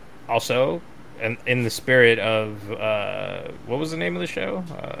 Also, and in the spirit of what was the name of the show?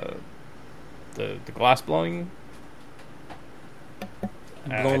 the glass blowing.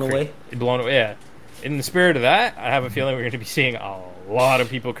 Blown away. Blown away. Yeah. In the spirit of that, I have a feeling we're going to be seeing a lot of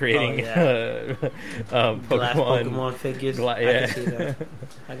people creating Glass Pokemon figures. Yeah. I can see that.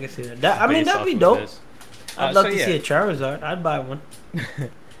 I can see that. I mean, that'd be dope. I'd love to see a Charizard. I'd buy one.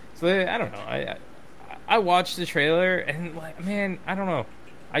 So I don't know. I watched the trailer and like, man, I don't know.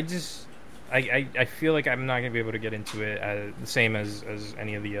 I feel like I'm not gonna be able to get into it the same as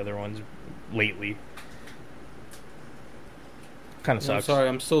any of the other ones lately. Kind of sucks. I'm sorry,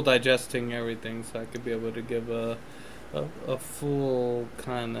 I'm still digesting everything, so I could be able to give a full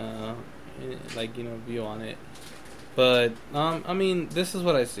kind of view on it. But I mean, this is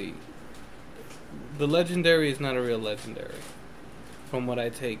what I see. The legendary is not a real legendary, from what I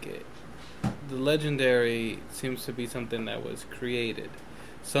take it. The legendary seems to be something that was created,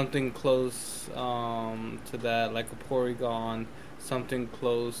 something close to that, like a Porygon, something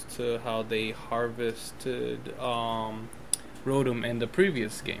close to how they harvested Rotom in the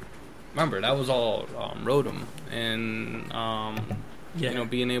previous game. Remember, that was all Rotom, and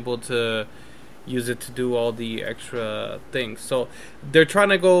being able to use it to do all the extra things. So they're trying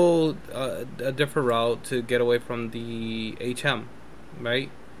to go a different route to get away from the HM, right?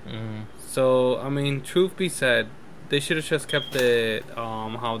 Mm. So I mean, truth be said, they should have just kept it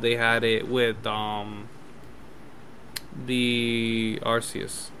how they had it with the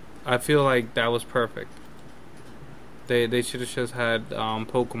Arceus. I feel like that was perfect. They should have just had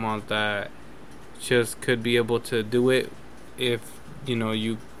Pokemon that just could be able to do it if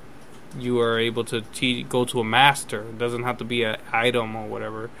you are able to go to a master. It doesn't have to be an item or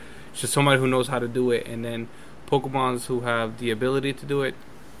whatever. It's just somebody who knows how to do it, and then Pokemons who have the ability to do it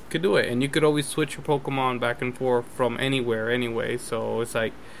could do it. And you could always switch your Pokemon back and forth from anywhere anyway, so it's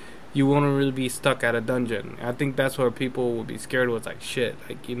like you won't really be stuck at a dungeon. I think that's where people would be scared with, like, shit,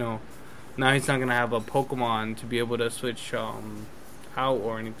 like, now he's not gonna have a Pokemon to be able to switch out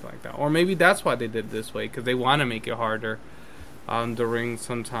or anything like that. Or maybe that's why they did it this way, because they want to make it harder on the ring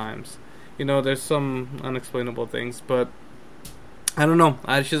sometimes. There's some unexplainable things, but I don't know.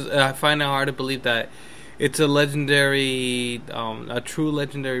 I find it hard to believe that it's a legendary, a true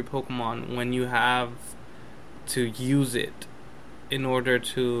legendary Pokemon when you have to use it in order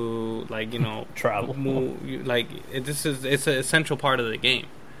to, travel. It's an essential part of the game.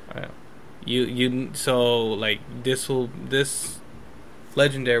 Yeah. This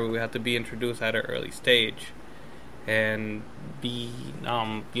legendary will have to be introduced at an early stage and be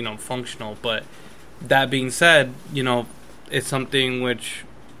functional. But that being said, it's something which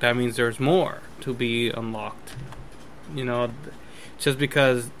that means there's more to be unlocked. Just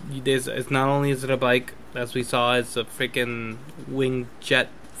because it's not only is it a bike, as we saw, it's a freaking wing jet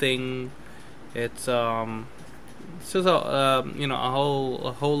thing. It's just a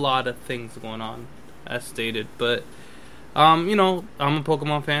whole lot of things going on, as stated. But I'm a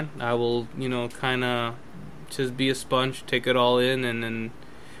Pokemon fan. I will kind of just be a sponge, take it all in, and then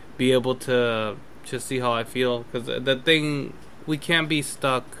be able to just see how I feel. Because the thing, we can't be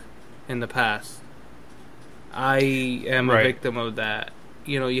stuck in the past. I am a victim of that.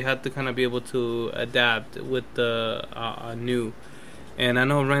 You have to kind of be able to adapt with the new. And I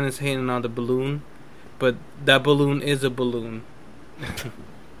know Ren is hating on the balloon, but that balloon is a balloon.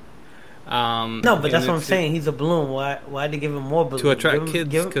 No, but that's what I'm saying. He's a balloon. Why they give him more balloons? To attract kids,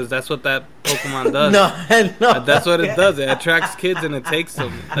 because that's what that Pokemon does. No. That's what it does. It attracts kids and it takes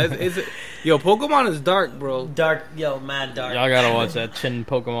them. Yo, Pokemon is dark, bro. Mad dark. Y'all gotta watch that Chin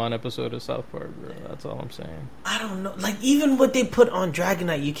Pokemon episode of South Park, bro. That's all I'm saying. I don't know. Like, even what they put on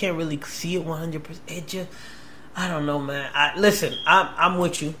Dragonite, you can't really see it 100%. It just, I don't know, man. Listen, I'm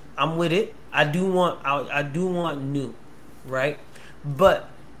with you. I'm with it. I do want new, right? But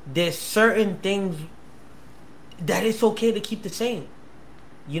there's certain things that it's okay to keep the same.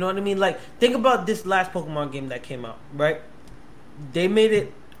 You know what I mean? Like, think about this last Pokemon game that came out, right? They made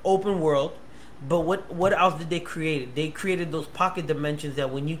it open world, but what else did they create? They created those pocket dimensions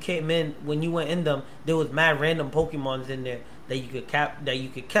that when you went in them, there was mad random Pokemons in there that you could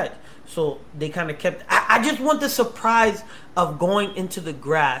catch. So they kind of kept. I just want the surprise of going into the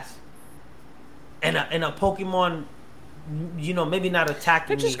grass and a Pokemon, maybe not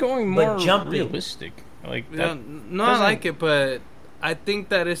attacking They're just me, going but more jumping. realistic. Like, I like it, but I think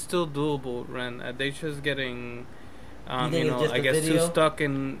that is still doable, Ren. They just getting, I guess, too stuck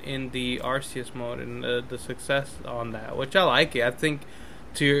in the Arceus mode and the success on that, which I like it. I think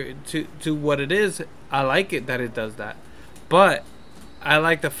to what it is, I like it that it does that, but I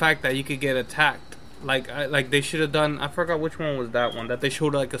like the fact that you could get attacked. Like they should have done. I forgot which one was that one that they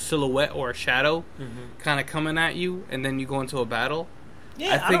showed like a silhouette or a shadow, kind of coming at you, and then you go into a battle.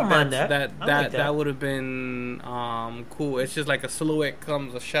 Yeah, I I think don't mind that. I like that would have been cool. It's just like a silhouette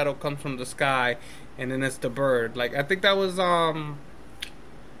comes, a shadow comes from the sky, and then it's the bird. Like I think that was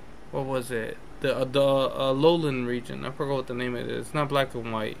what was it? The lowland region. I forgot what the name of it is. It's not black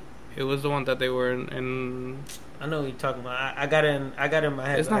and white. It was the one that they were in. I know what you're talking about. I got it in my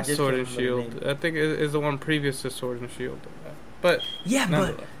head. It's but I not just Sword can't and remember the Shield. name. I think it is the one previous to Sword and Shield. But Yeah,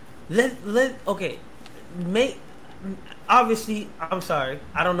 but nonetheless. let okay, make. Obviously, I'm sorry.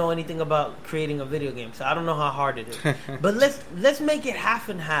 I don't know anything about creating a video game, so I don't know how hard it is. But let's make it half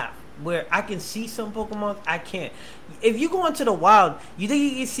and half, where I can see some Pokemon, I can't. If you go into the wild, you think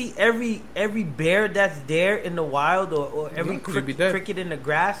you can see every bear that's there in the wild, or every No, 'cause you'd be dead. cricket in the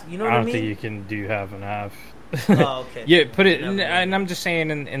grass? You know what I I don't mean? think you can do half and half. Oh, okay. Yeah, put it. Never mind. And I'm just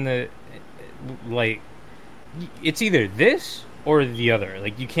saying, in the like, it's either this or the other.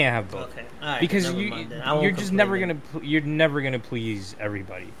 Like, you can't have both. Okay. All right, Because never you mind then. I won't you're just complain never then. you're never gonna please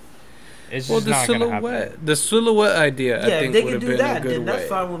everybody. It's Well, just the not gonna happen. silhouette idea, Yeah, I if think they would can have do been that, a good then that's way.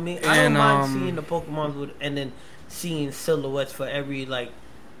 fine with me. I don't And, mind seeing the Pokemon and then seeing silhouettes for every, like,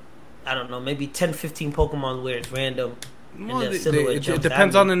 I don't know, maybe 10, 15 Pokemon where it's random. Well, And the silhouette it jumps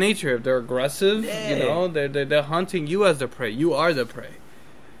depends at on me. the nature. If they're aggressive, Yeah. you know, they're hunting you as the prey. You are the prey.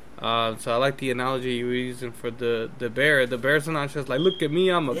 So I like the analogy you were using for the bear. The bear's not just like, look at me,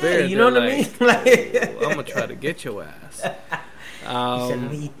 I'm a Yeah, bear. you know They're what I mean? like, Like, I'm gonna try to get your ass. he said,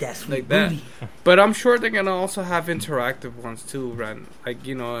 let me eat that sweet like that. booty. But I'm sure they're gonna also have interactive ones too, Ren. Like,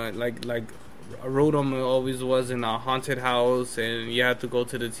 you know, like Rotom always was in a haunted house, and you had to go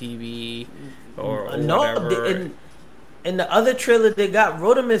to the TV or whatever. In the other trailer they got,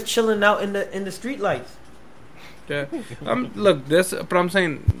 Rotom is chilling out in the street lights. Yeah. Look, this. But I'm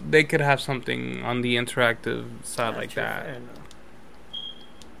saying they could have something on the interactive side like True, that. Fair enough.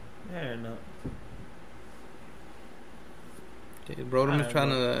 Fair enough. Rotom I is trying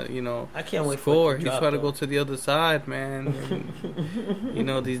to, you know, I can't wait score. for it to He's drop, trying to though. go to the other side, man. And, you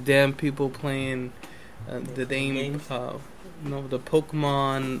know, these damn people playing the damn, games. you know, the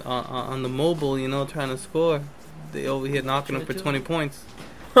Pokemon on the mobile. You know, trying to score. They over here knocking them for 20 points.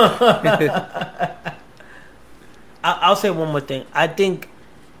 I'll say one more thing. I think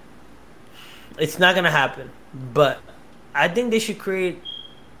it's not gonna happen, but I think they should create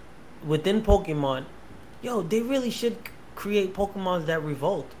within Pokemon. Yo, they really should create Pokemons that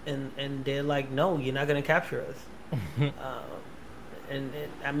revolt, and they're like, no, you're not gonna capture us. And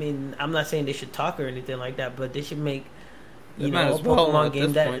I mean, I'm not saying they should talk or anything like that, but they should make They a might as well Pokemon at game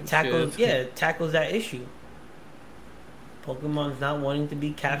this that point, tackles shit. tackles that issue. Pokemon's not wanting to be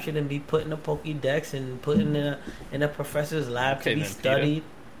captured and be put in a Pokédex and put in a professor's lab Okay, to be then, Peter. studied.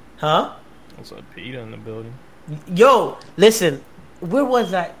 Huh? Also, Peter in the building. Yo, listen, where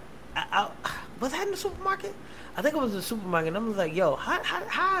was I? Was I in the supermarket? I think it was the supermarket. And I was like, yo,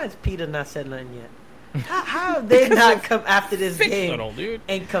 how is Peter not said nothing yet? How have they not come after this game Fictional, dude.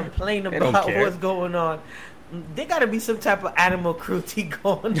 and complain don't about care. what's going on? There got to be some type of animal cruelty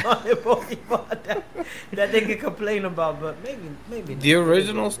going on in Pokemon that they can complain about, but maybe The not.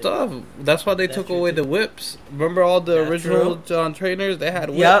 original stuff. That's why they That's took true, away too. the whips. Remember all the That's original trainers? They had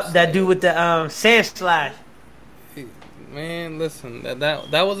whips. Yup, that dude with the sand slash. Man, listen, that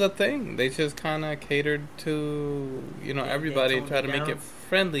was a thing. They just kind of catered to, you know, They everybody, toned try it to make down. it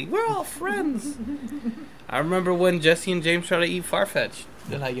friendly. We're all friends. I remember when Jesse and James tried to eat Farfetch.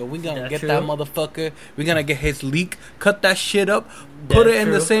 They're like, yo, we gonna That get true? that motherfucker. We gonna get his leak, cut that shit up, put That's it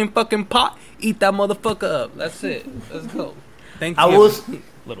in the true. same fucking pot, eat that motherfucker up. That's it. Let's go. Thank you. I will.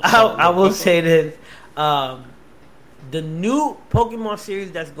 Little I will say this. The new Pokemon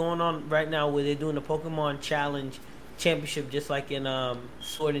series that's going on right now, where they're doing the Pokemon Challenge Championship, just like in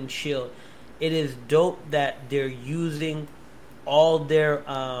Sword and Shield, it is dope that they're using all their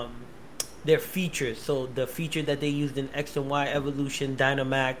features. So the feature that they used in X and Y Evolution,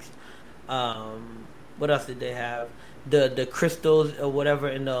 Dynamax. What else did they have? The crystals or whatever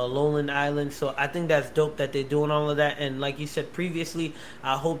in the Lowland Island. So I think that's dope that they're doing all of that. And like you said previously,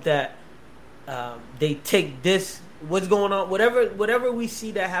 I hope that they take this, what's going on, whatever we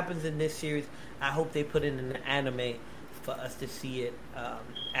see that happens in this series, I hope they put it in an anime for us to see it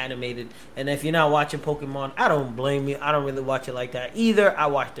animated. And if you're not watching Pokemon, I don't blame you. I don't really watch it like that either. I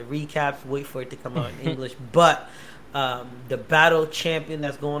watch the recaps, wait for it to come out in English. But the battle champion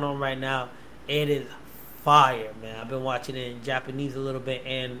that's going on right now, it is fire, man. I've been watching it in Japanese a little bit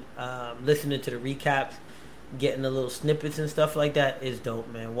and listening to the recaps, getting the little snippets and stuff like that is dope,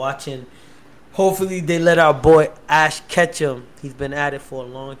 man. Watching, hopefully they let our boy Ash Ketchum, he's been at it for a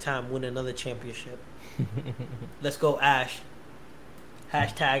long time, win another championship. Let's go Ash.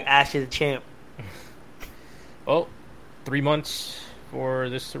 Hashtag Ash is the champ. Well, 3 months for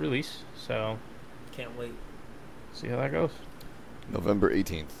this to release. So Can't wait. see how that goes. November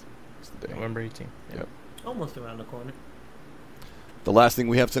 18th is the day. November 18th. Yeah. Yep. Almost around the corner. The last thing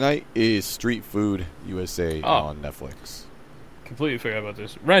we have tonight is Street Food USA on Netflix. Completely forgot about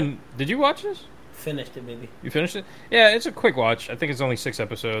this. Ren, did you watch this? Finished it, baby. You finished it? Yeah, it's a quick watch. I think it's only 6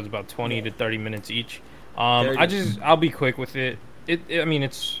 episodes, about 20 Yeah. to 30 minutes each. 30. I'll be quick with it. I mean,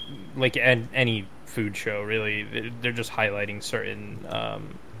 it's like any food show, really. They're just highlighting certain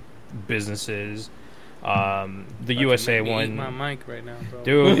businesses. The USA Make me eat one, my mic right now, bro.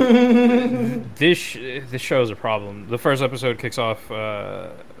 dude. this show is a problem. The first episode kicks off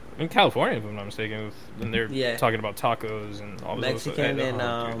in California, if I'm not mistaken, and they're Yeah. talking about tacos and all this Mexican other and,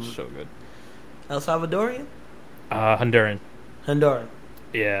 stuff. Dude, so good. El Salvadorian? Honduran. Honduran.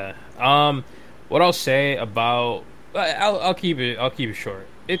 Yeah. What I'll say about I'll keep it short.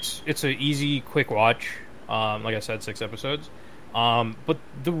 It's an easy, quick watch. Like I said, 6 episodes. But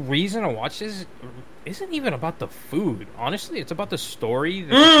the reason I watch this isn't even about the food. Honestly, it's about the story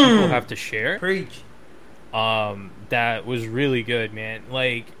that the people have to share. Preach. That was really good, man.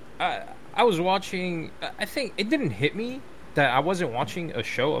 Like I was watching. I think it didn't hit me that I wasn't watching a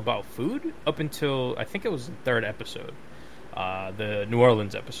show about food up until I think it was the 3rd episode, the New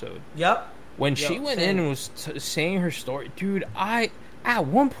Orleans episode. Yep. When she went in and was saying her story, dude, at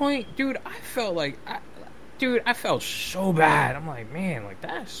one point, dude, I felt like, I felt so bad. I'm like, man, like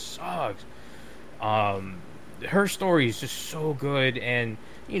that sucks. Her story is just so good, and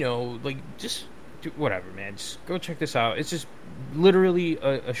like just whatever, man. Just go check this out. It's just literally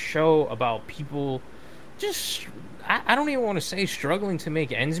a show about people just. I don't even want to say struggling to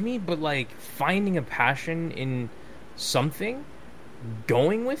make ends meet, but like finding a passion in something,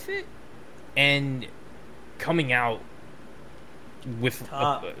 going with it, and coming out with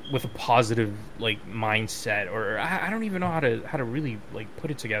a positive like mindset, or I don't even know how to really like put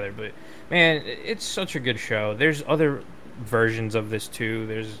it together. But man, it's such a good show. There's other versions of this too.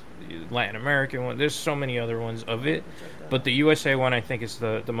 There's Latin American one. There's so many other ones of it, but the USA one I think is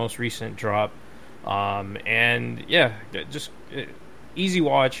the most recent drop. And yeah, just easy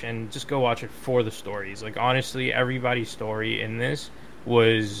watch, and just go watch it for the stories. Like honestly, everybody's story in this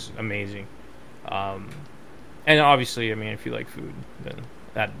was amazing. And obviously, I mean, if you like food, then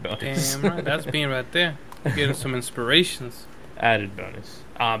that bonus. Damn right, that's being right there. Getting some inspirations. Added bonus.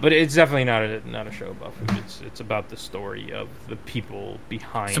 But it's definitely not a show about food. It's about the story of the people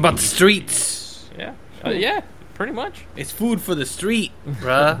behind. It's about the each streets. piece. Yeah, yeah, pretty much. It's food for the street,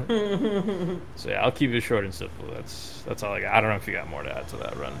 bruh. So yeah, I'll keep it short and simple. That's all I got. I don't know if you got more to add to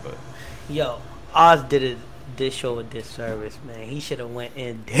that, Run, but Yo, Oz did this show a disservice, man. He should have went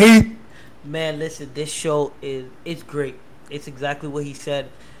in deep. Man, listen, this show it's great. It's exactly what he said.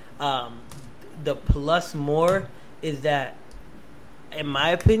 The plus more is that, in my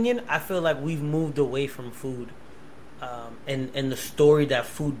opinion, I feel like we've moved away from food, and the story that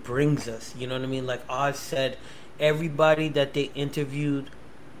food brings us. You know what I mean? Like Oz said, everybody that they interviewed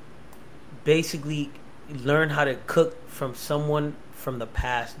basically learned how to cook from someone from the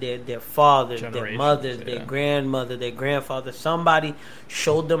past. Their fathers, their mothers, their grandmother, their grandfather. Somebody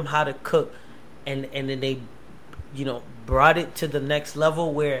showed them how to cook, and then they, brought it to the next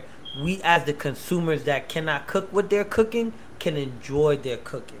level where we, as the consumers that cannot cook what they're cooking, can enjoy their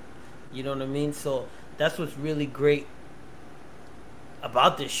cooking. You know what I mean? So that's what's really great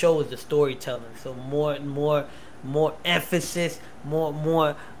about this show is the storytelling. So more emphasis,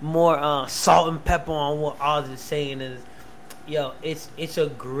 more salt and pepper on what Oz is saying is, it's a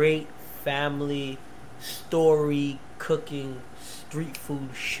great family story cooking street food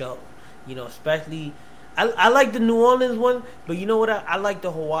show. Especially I like the New Orleans one, but you know what? I like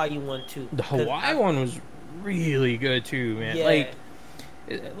the Hawaii one too. the Hawaii one was really good too, man. Yeah. Like,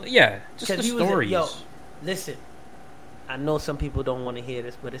 yeah, just the stories. Listen, I know some people don't want to hear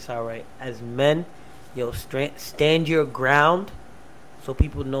this, but it's all right. As men, stand your ground, so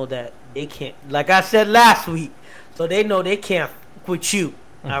people know that they can't. Like I said last week, so they know they can't with you.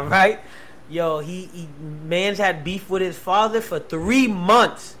 All right, he man's had beef with his father for 3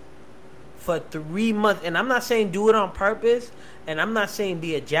 months. For 3 months, and I'm not saying do it on purpose, and I'm not saying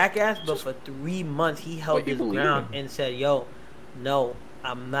be a jackass, but for 3 months he held his ground and said, no,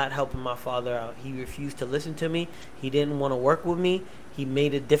 I'm not helping my father out. He refused to listen to me. He didn't want to work with me. He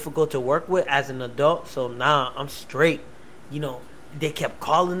made it difficult to work with as an adult, so now I'm straight. They kept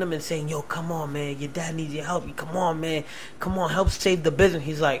calling him and saying, yo, come on, man, your dad needs your help. Come on, man, come on, help save the business.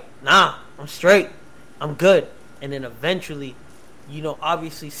 He's like, nah, I'm straight, I'm good. And then eventually,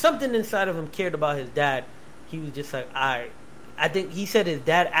 obviously something inside of him cared about his dad. He was just like, all right. I think he said his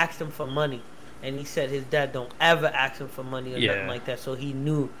dad asked him for money, and he said his dad don't ever ask him for money or Yeah. nothing like that. So he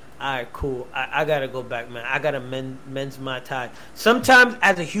knew, all right, cool. I gotta go back, man. I gotta mend my tie. Sometimes,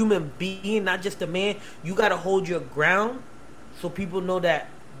 as a human being, not just a man, you gotta hold your ground, so people know that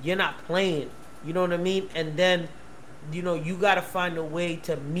you're not playing. You know what I mean? And then, you know, you gotta find a way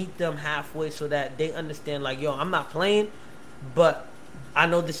to meet them halfway so that they understand, like, yo, I'm not playing, but I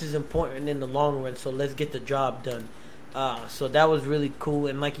know this is important in the long run, so let's get the job done. So that was really cool.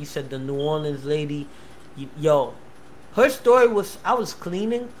 And like you said, the New Orleans lady, yo, her story was, I was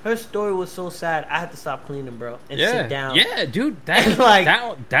cleaning. Her story was so sad. I had to stop cleaning, bro, and sit down. Yeah, dude, that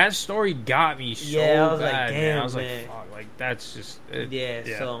Like- that story got me so Yeah, I was like, bad. Man. damn, I was man. like, fuck, like that's just Yeah.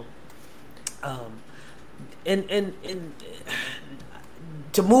 So, and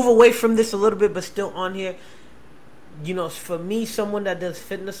to move away from this a little bit, but still on here, you know, for me, someone that does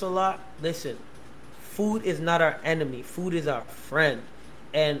fitness a lot, listen, food is not our enemy. Food is our friend.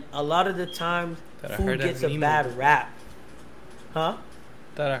 And a lot of the times, That I food heard that gets a Nemo bad did. rap. Huh?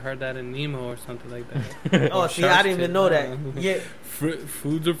 Thought I heard that in Nemo or something like that. Oh, see, I didn't even know that. Yeah.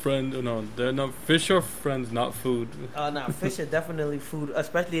 Food's a friend. No, they're not. Fish are friends, not food. Nah, fish are definitely food,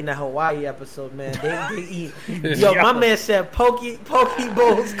 especially in the Hawaii episode, man. They eat. Yo, my man said poke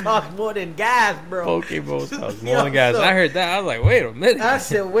bowls cost more than gas, bro. Poke bowls cost Yo, more than gas. so- I heard that. I was like, wait a minute. I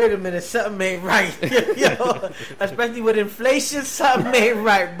said, wait a minute, something ain't right. Yo, especially with inflation, something ain't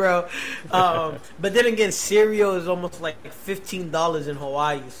right, bro. But then again, cereal is almost like $15 in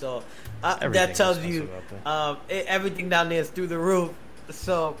Hawaii, so that Everything's tells expensive you out there. everything down there is through the roof.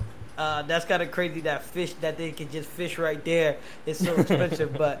 So that's kind of crazy that fish that they can just fish right there is so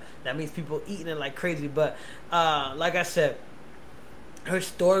expensive, but that means people eating it like crazy. But like I said, her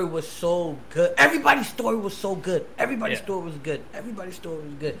story was so good. Everybody's story was so good. Everybody's Yeah. story was good. Everybody's story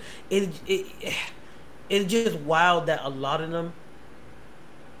was good. It's just wild that a lot of them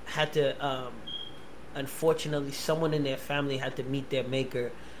had to, unfortunately, someone in their family had to meet their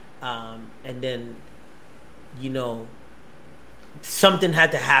maker, and then, you know, something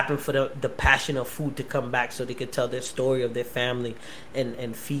had to happen for the passion of food to come back so they could tell their story of their family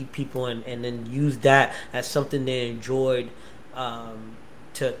and feed people and then use that as something they enjoyed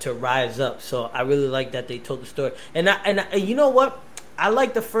to rise up. So I really like that they told the story. And you know what? I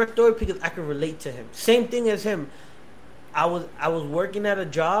like the first story because I could relate to him. Same thing as him. I was working at a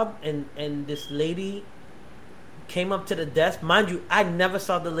job and this lady came up to the desk. Mind you, I never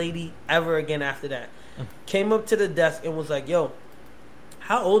saw the lady ever again after that. Came up to the desk and was like, yo,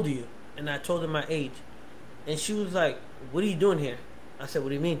 how old are you? And I told her my age. And she was like, what are you doing here? I said, what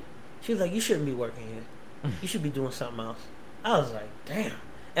do you mean? She was like, you shouldn't be working here. You should be doing something else. I was like, damn.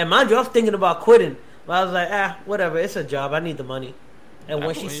 And mind you, I was thinking about quitting. But I was like, whatever. It's a job. I need the money. And when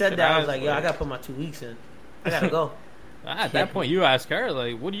That's she what you said should that, I was ask like, for. yo, I got to put my 2 weeks in. I got to go. At that point, you ask her,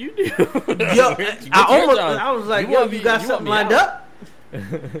 like, what do you do? Yo, What's your job? I was like, You yo, want you me- got you something want me lined out?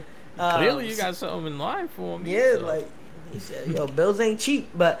 up? Clearly, you got something in line for me. Yeah, so. like he said, yo, bills ain't cheap.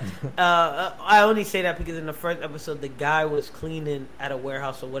 But I only say that because in the first episode, the guy was cleaning at a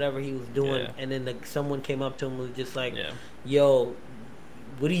warehouse or whatever he was doing, Yeah. and then someone came up to him and was just like, Yeah. yo,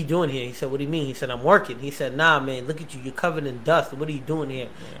 what are you doing here? He said, what do you mean? He said, I'm working. He said, nah, man, look at you. You're covered in dust. What are you doing here?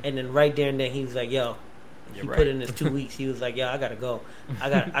 Yeah. And then right there and then he was like, yo, You're he right. put in his 2 weeks. He was like, yo, I gotta go.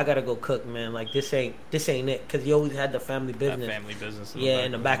 I gotta go cook, man. Like this ain't it, because he always had the family That business. family business.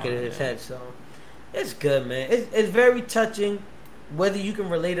 In the back of his his head. So it's good, man. It's very touching. Whether you can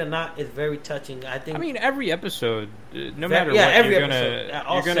relate or not, it's very touching. I think. I mean, every episode, no Ve- matter yeah, what, every you're episode. gonna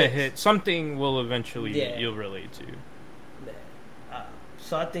All you're gonna six. hit something. Will eventually Yeah. you'll relate to.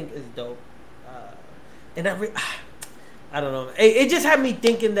 So I think it's dope. And I don't know. It just had me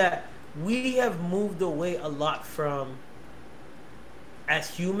thinking that we have moved away a lot from, as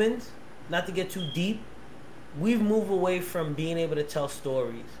humans, not to get too deep, we've moved away from being able to tell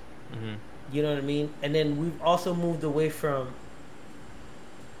stories. Mm-hmm. You know what I mean? And then we've also moved away from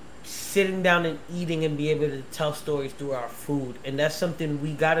sitting down and eating and be able to tell stories through our food. And that's something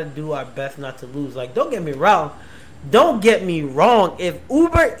we got to do our best not to lose. Like, don't get me wrong. If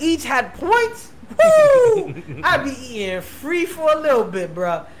Uber Eats had points, woo, I'd be eating free for a little bit,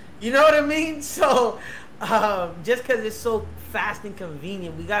 bro. You know what I mean? So, just because it's so fast and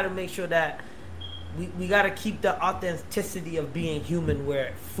convenient, we got to make sure that we got to keep the authenticity of being human,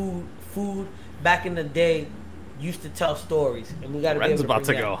 where food back in the day used to tell stories, and we got to be able Ren's to about to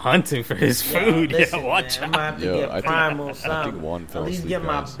bring go that. hunting for his food. Listen, yeah, watch man, out. I might have to Yo, get I think- Prime or I something. think Juan fell At least asleep, get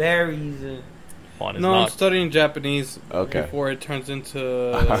my guys. berries and. Juan is No, I'm not. studying Japanese Okay. before it turns into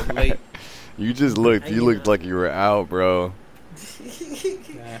late. You just looked. You Yeah. looked like you were out, bro.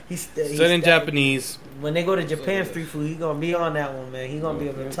 He's Studying Japanese. When they go to Japan street food, he gonna be on that one, man. He gonna be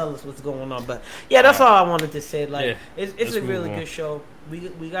able to tell us what's going on. But yeah, that's all I wanted to say. Like, Yeah, it's let's a move really on. good show. We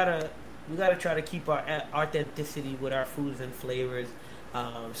gotta try to keep our authenticity with our foods and flavors,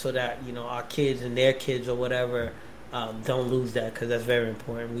 so that our kids and their kids or whatever don't lose that, because that's very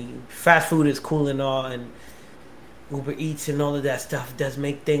important. Fast food is cool and all, and Uber Eats and all of that stuff does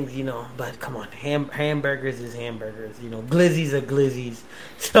make things, but come on, hamburgers is hamburgers, glizzies are glizzies.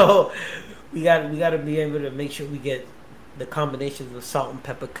 So we gotta be able to make sure we get the combinations of salt and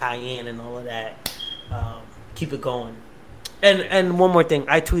pepper, cayenne, and all of that. Keep it going. And one more thing,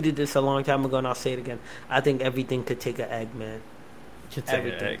 I tweeted this a long time ago, and I'll say it again. I think everything could take an egg, man. Should take an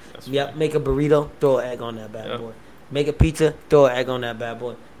Everything. egg, that's Yep. fine. Make a burrito, throw an egg on that bad Yep. boy. Make a pizza, throw an egg on that bad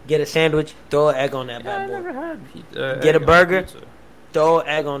boy. Get a sandwich, throw an egg on that Yeah, I bad boy. never had Get a egg on burger? pizza. Throw an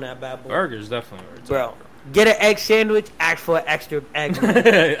egg on that bad boy. Burgers definitely. where it's Bro, at, get an egg sandwich, ask for an extra egg. bro.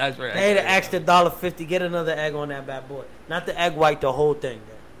 That's right. Pay the extra $1.50, get another egg on that bad boy. Not the egg white, the whole thing.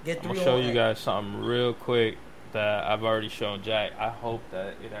 Get I'm three gonna show whole you eggs. guys something real quick that I've already shown Jack. I hope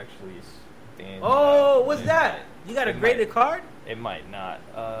that it actually stands. Oh, out. what's that? You got a It graded might- card? It might not.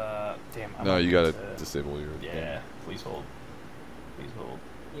 Damn. I No, might you need gotta to- disable your Yeah, thing. please hold. Please hold.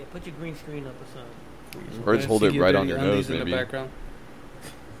 Yeah, put your green screen up or something. Please hold. Or just hold it See right dirty on your undies nose, in maybe. the background.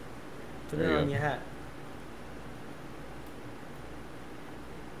 Put There it you on go. your hat.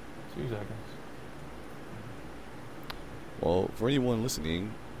 2 seconds. Well, for anyone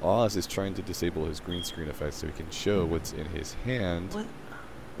listening, Oz is trying to disable his green screen effect so he can show what's in his hand, What?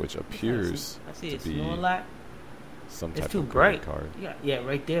 which appears I see to it's be Snorlax. some It's type too of graded bright. card. Yeah,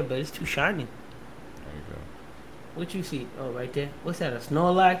 right there, but it's too shiny. There you go. What you see? Oh, right there. What's that? A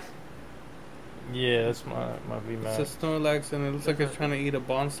Snorlax? Yeah, that's my It's VMAX. a Snorlax, and it looks like it's trying to eat a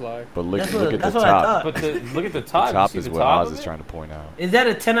Bonsly. But look, That's look what- at that's the what I top. thought. But look at the The top. You top see is the what top Oz of is it? trying to point out. Is that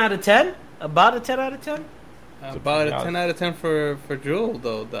a 10 out of 10? About a 10 out of 10? About a Yeah. 10 out of 10 for Jewel,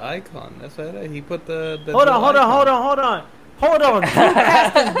 though, the icon. That's right. He put the Hold Jewel on. icon. Hold on.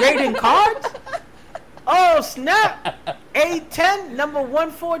 Dreamcast is grading cards? Oh, snap. A10, number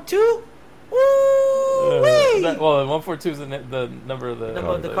 142? Ooh, Well, 142 is the number of the,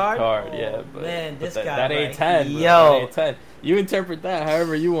 Number of the card? Yeah, Oh, but man, this that, guy that right A10. here. Bro, Yo. that A10. You interpret that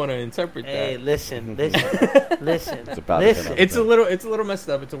however you want to interpret Hey, that. listen. It's It's about a 10 out of It's a 10. little messed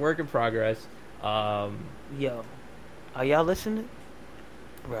up. It's a work in progress. Yo, are y'all listening?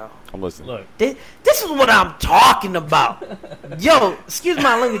 Bro. I'm listening. Look, This is what I'm talking about. Yo, excuse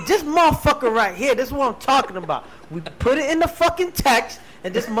my language. This motherfucker right here, this is what I'm talking about. We put it in the fucking text,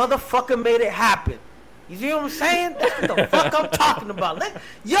 and this motherfucker made it happen. You see what I'm saying? That's what the fuck I'm talking about.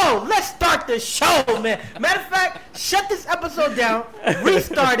 Let's start the show, man. Matter of fact, shut this episode down,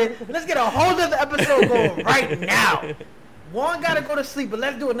 restart it. Let's get a whole other episode going right now. One gotta go to sleep, but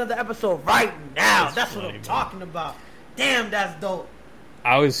let's do another episode right now. That's what funny, I'm man. talking about. Damn, that's dope.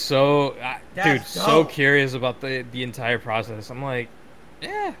 I was so, That's dude, so dope. curious about the entire process. I'm like,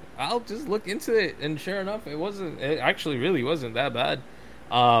 yeah, I'll just look into it. And sure enough, it actually really wasn't that bad.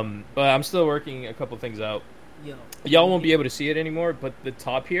 But I'm still working a couple things out. Yo, Y'all won't be able to see it anymore, but the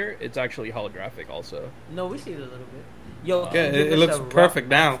top here, it's actually holographic also. No, we see it a little bit. Yo, Yeah, can you give it us looks a rough perfect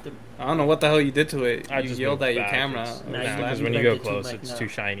now. estimate? I don't know what the hell you did to it. I You just yelled moved at your back. camera. It's- Nah, it's you because you when you bent go it too close, much it's now. too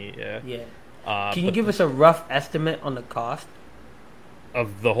shiny. Yeah. Yeah. Can you but give us a rough estimate on the cost?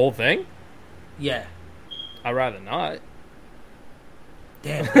 of the whole thing? Yeah. I'd rather not.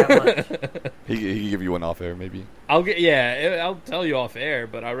 Damn, that much. He can give you one off air, maybe. I'll tell you off air,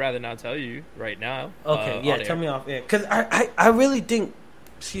 but I'd rather not tell you right now. Okay, yeah, on tell air. me off air. Because I really think,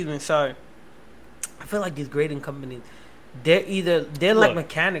 excuse me, sorry. I feel like these grading companies, they're like Look.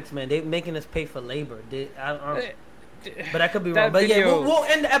 mechanics, man. They're making us pay for labor. Eh, But I could be that wrong. But yeah, video- we'll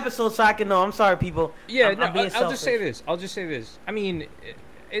end the episode so I can know. I'm sorry, people. Yeah, I'm being I'll just say selfish. this. I'll just say this. I mean,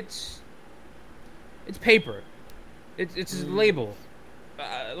 it's paper. It's a label.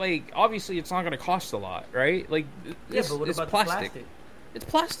 Like, obviously, it's not going to cost a lot, right? Like, Yeah, but what it's about plastic. the plastic? It's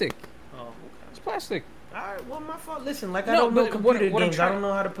plastic. Oh, okay. It's plastic. All right, well, my fault. Listen, like I No, don't know but what computer I'm games. I trying- don't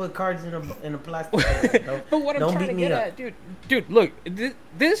know how to put cards in a plastic bag. But what I'm Don't trying beat to me get up. at, dude, look,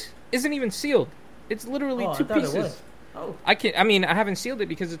 this isn't even sealed. It's literally Oh, I two thought it pieces. was. Oh, I mean, I haven't sealed it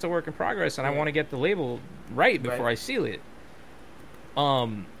because it's a work in progress, and I Yeah. want to get the label right before Right. I seal it.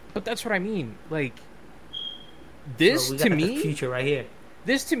 But that's what I mean. Like, this so we to got the me, future right here.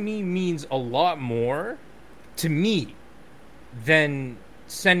 this to me means a lot more to me than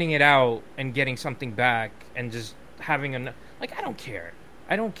sending it out and getting something back and just having like, I don't care.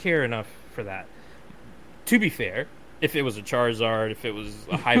 I don't care enough for that. To be fair, if it was a Charizard, if it was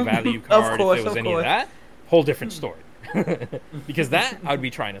a high value card, course, if it was of any course. of that, whole different story. because that I would be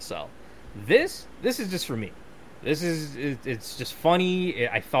trying to sell. This is just for me. It's just funny.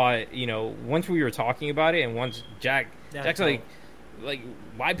 I thought, once we were talking about it, and once Jack's like,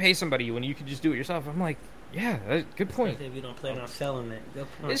 why pay somebody when you could just do it yourself? I'm like, yeah, good point. If you don't plan on selling it, good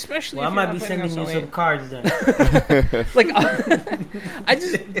point. Especially, well, if I you're might not be planning sending on you some selling cards then. I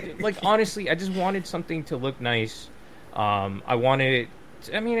just honestly, I just wanted something to look nice. I wanted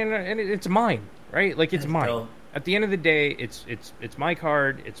it. I mean, and it's mine, right? Like it's That's mine. dope. At the end of the day, it's my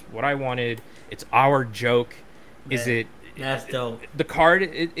card. It's what I wanted. It's our joke. Is Man, it? That's dope. The card,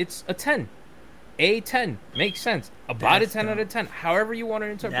 it's a 10. A 10 makes sense. About That's a 10 out dope. of 10. However you want to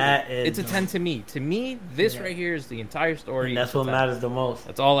interpret That it. is It's a 10 to me. To me, this Yeah. right here is the entire story. And that's It's a what 10. matters the most.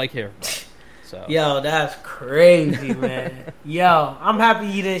 That's all I care about. So Yo, that's crazy, man. Yo, I'm happy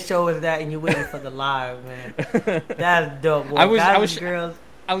you didn't show us that and you waited for the live, man. That's dope. Well, I was- guys I was- and girls.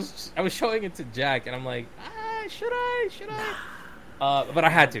 I was showing it to Jack, and I'm like, should I? But I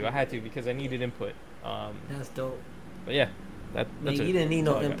had to because I needed input. That's dope. But yeah, Man, that's you it. didn't need That's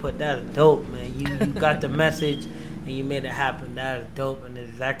no all I got. input. That's dope, man. You got the message and you made it happen. That is dope, and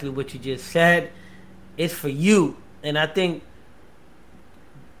exactly what you just said. It's for you, and I think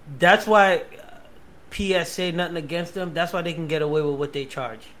that's why PSA, nothing against them. That's why they can get away with what they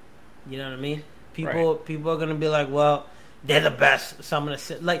charge. You know what I mean? People are gonna be like, well, they're the best. So I'm gonna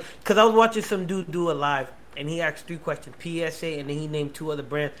say, like, because I was watching some dude do a live, and he asked 3 questions: PSA, and then he named 2 other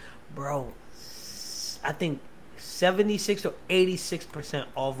brands. Bro, I think 76 or 86%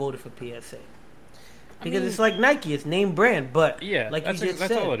 all voted for PSA. Because it's like Nike, it's name brand, but Yeah, like that's you just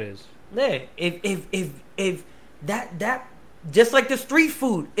that's said, all it is. yeah, if that just like the street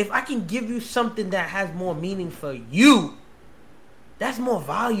food, if I can give you something that has more meaning for you, that's more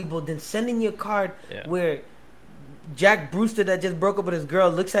valuable than sending your card Yeah. where Jack Brewster that just broke up with his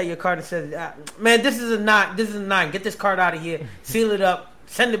girl looks at your card and says, "Man, this is a 9. This is a 9. Get this card out of here. Seal it up.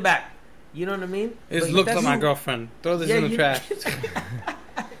 Send it back." You know what I mean? It But looks that's like my you. girlful. Throw this Yeah, in the you- trash.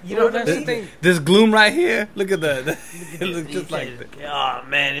 You know what I That's the mean? thing. This gloom right here. Look at that. It looks He just like says, that. "Oh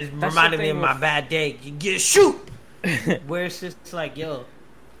man, it's That's reminded the me of thing my with- bad day. You get shoot." Where it's just like, yo,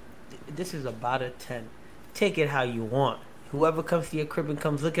 this is about a 10. Take it how you want. Whoever comes to your crib and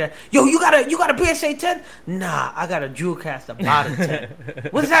comes look at, yo, you got a PSA 10? Nah, I got a Jewel Cast about a 10.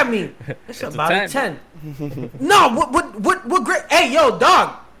 What does that mean? It's a about a 10. 10. No, what great? Hey, yo,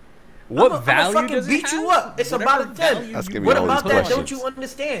 dog. What I'ma value fucking does it beat you have? up. It's Whatever about a 10. value Asking you me What all about these that? Don't questions. you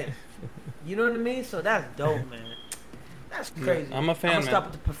understand? You know what I mean? So that's dope, man. That's crazy. I'm a fan, I'm gonna man. stop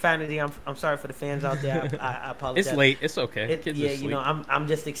with the profanity. I'm sorry for the fans out there. I apologize. It's late. It's okay. Kids Yeah, are asleep. you know, I'm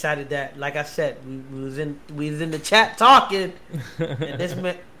just excited that, like I said, we was in the chat talking, and this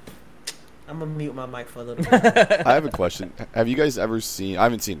meant I'm gonna mute my mic for a little bit. I have a question. Have you guys ever seen? I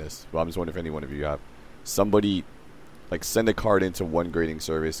haven't seen this, but I'm just wondering if any one of you have. Somebody like send a card into one grading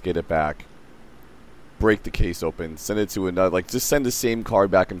service, get it back, break the case open, send it to another. Like just send the same card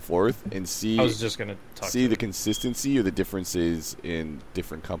back and forth and see I was just gonna talk. see to the consistency or the differences in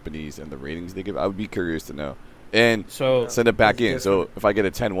different companies and the ratings they give. I would be curious to know. And So send it back It's in. So if I get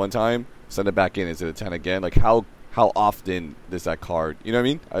a 10 one time, send it back in. Is it a 10 again? Like how often does that card? You know what I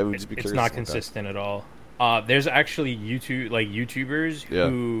mean? I would just be it's curious. not about that. consistent at all. There's actually YouTubers Yeah.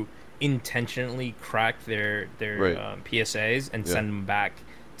 who intentionally crack their Right. PSAs and Yeah. send them back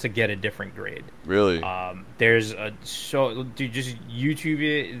to get a different grade. Really? There's dude, just YouTube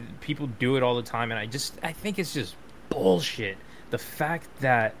it. People do it all the time, and I think it's just bullshit. The fact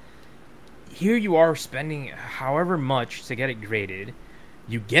that here you are spending however much to get it graded,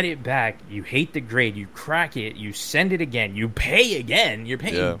 you get it back, you hate the grade, you crack it, you send it again, you pay again, you're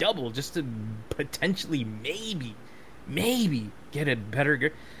paying Yeah. double just to potentially maybe get a better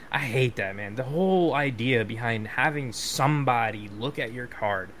grade. I hate that, man. The whole idea behind having somebody look at your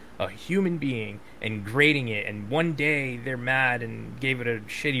card, a human being, and grading it, and one day they're mad and gave it a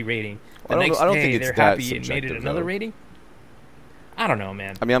shitty rating. The I don't next know- I don't day think it's they're that happy and made it subjective, another though. rating. I don't know,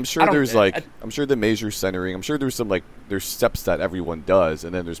 man. I mean, I'm I sure don't- there's like, I- I'm sure the measure centering. I'm sure there's some like, there's steps that everyone does,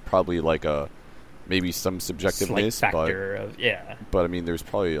 and then there's probably like maybe some Slight subjectiveness, factor of but I mean, there's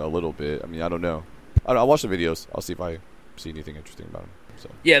probably a little bit. I mean, I don't know. I'll watch the videos. I'll see if I see anything interesting about them. So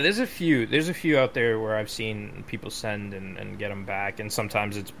Yeah, there's a few out there where I've seen people send and get them back, and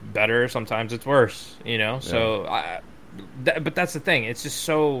sometimes it's better, sometimes it's worse, you know. So, but that's the thing. It's just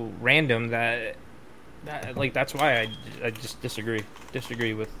so random that like that's why I just disagree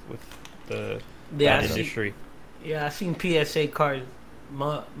with the Yeah, that I see. industry. Yeah, I seen PSA cards.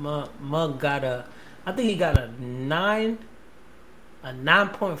 Mug got I think he got a 9 a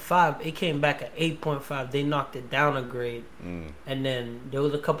 9.5. It came back at 8.5. They knocked it down a grade. And then there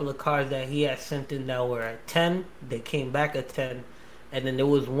was a couple of cards that he had sent in that were at 10. They came back at 10. And then there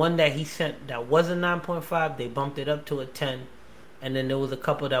was one that he sent that was a 9.5. They bumped it up to a 10. And then there was a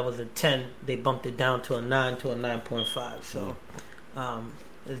couple that was a 10. They bumped it down to a 9 to a 9.5. So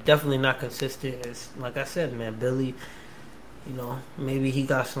it's definitely not consistent. It's like I said, man, Billy, you know, maybe he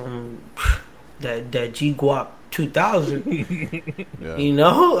got some that G Guap 2000. Yeah. You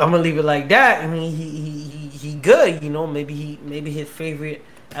know, I'm gonna leave it like that. I mean, he good. You know, maybe his favorite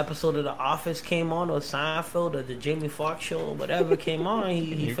episode of The Office came on, or Seinfeld, or the Jamie Foxx show, or whatever came on.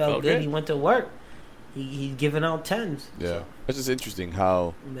 He felt good. He went to work. He's giving out 10s. Yeah, So, it's just interesting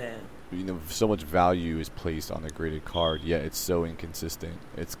how man. you know so much value is placed on a graded card, yet it's so inconsistent.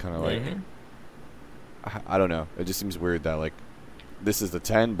 It's kind of like I don't know. It just seems weird that like this is the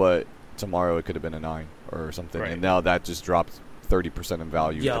 10, but tomorrow it could have been a 9 or something, Right. and now that just dropped 30% in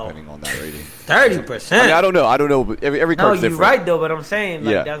value Yo. depending on that rating. 30%. I mean, I don't know, but every No, card's you're different. right though. But I'm saying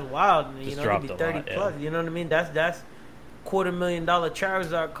like Yeah. that's wild. You Just know, dropped it'd a be 30 lot, yeah. plus. You know what I mean? That's $250,000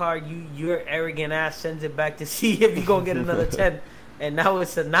 Charizard card. Your arrogant ass sends it back to see if you gonna get another 10, and now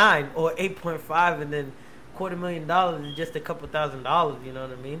it's a 9 or 8.5, and then $250,000 is just a couple $1,000s. You know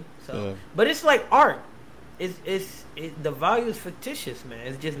what I mean? So, Yeah. but it's like art. The value is fictitious, man.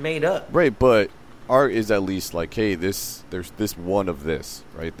 It's just made up. Right, but art is at least like, hey, there's this one of this,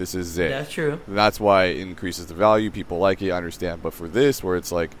 right? This is it. That's true. And that's why it increases the value. People like it, I understand. But for this, where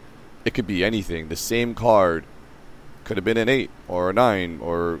it's like, it could be anything. The same card could have been an 8 or a 9,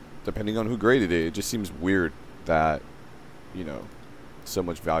 or depending on who graded it. It just seems weird that, you know, so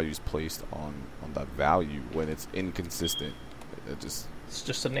much value is placed on that value when it's inconsistent. It just It's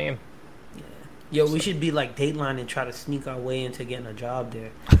just a name. Yo, we should be like Dateline and try to sneak our way into getting a job there,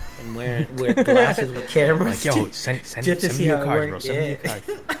 and wear glasses with cameras. Like, yo, send just to me see your how it card, bro. works. Send me Yeah.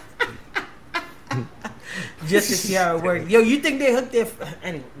 your card. Just to see how it works. Yo, you think they hooked their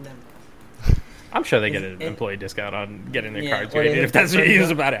anyway? Never. I'm sure they get an And- employee discount on getting their Yeah, cards or they graded hit if that's the what he was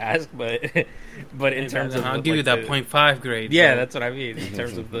front about to ask. But in terms of I'll give you like, that 0.5 grade. yeah, bro. that's what I mean. In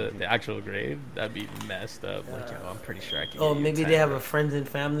terms of the actual grade, that'd be messed up. Like, yo, I'm pretty sure I can. Oh, get you maybe 10, they have bro. a friends and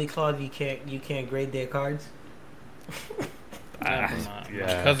family clause. You can't grade their cards. Ah, My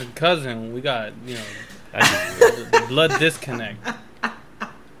yeah. cousin, we got That'd be weird. the blood disconnect.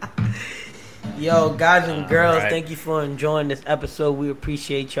 Yo, guys and girls, Alright. thank you for enjoying this episode. We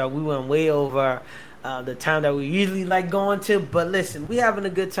appreciate y'all. We went way over the time that we usually like going to, but listen, we having a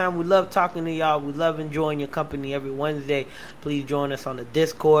good time. We love talking to y'all. We love enjoying your company every Wednesday. Please join us on the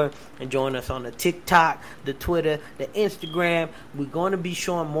Discord and join us on the TikTok, the Twitter, the Instagram. We're going to be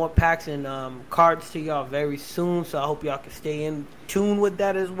showing more packs and cards to y'all very soon, so I hope y'all can stay in tune with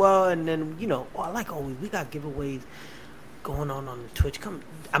that as well. And then, I like always, we got giveaways going on the Twitch.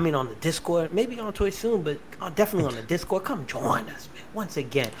 On the Discord. Maybe on Twitch soon, but definitely on the Discord. Come join us, man. Once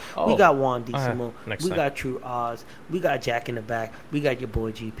again, we got Juan D. Simone. next We time. got True Oz. We got Jack in the back. We got your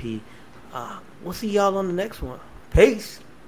boy GP. We'll see y'all on the next one. Peace.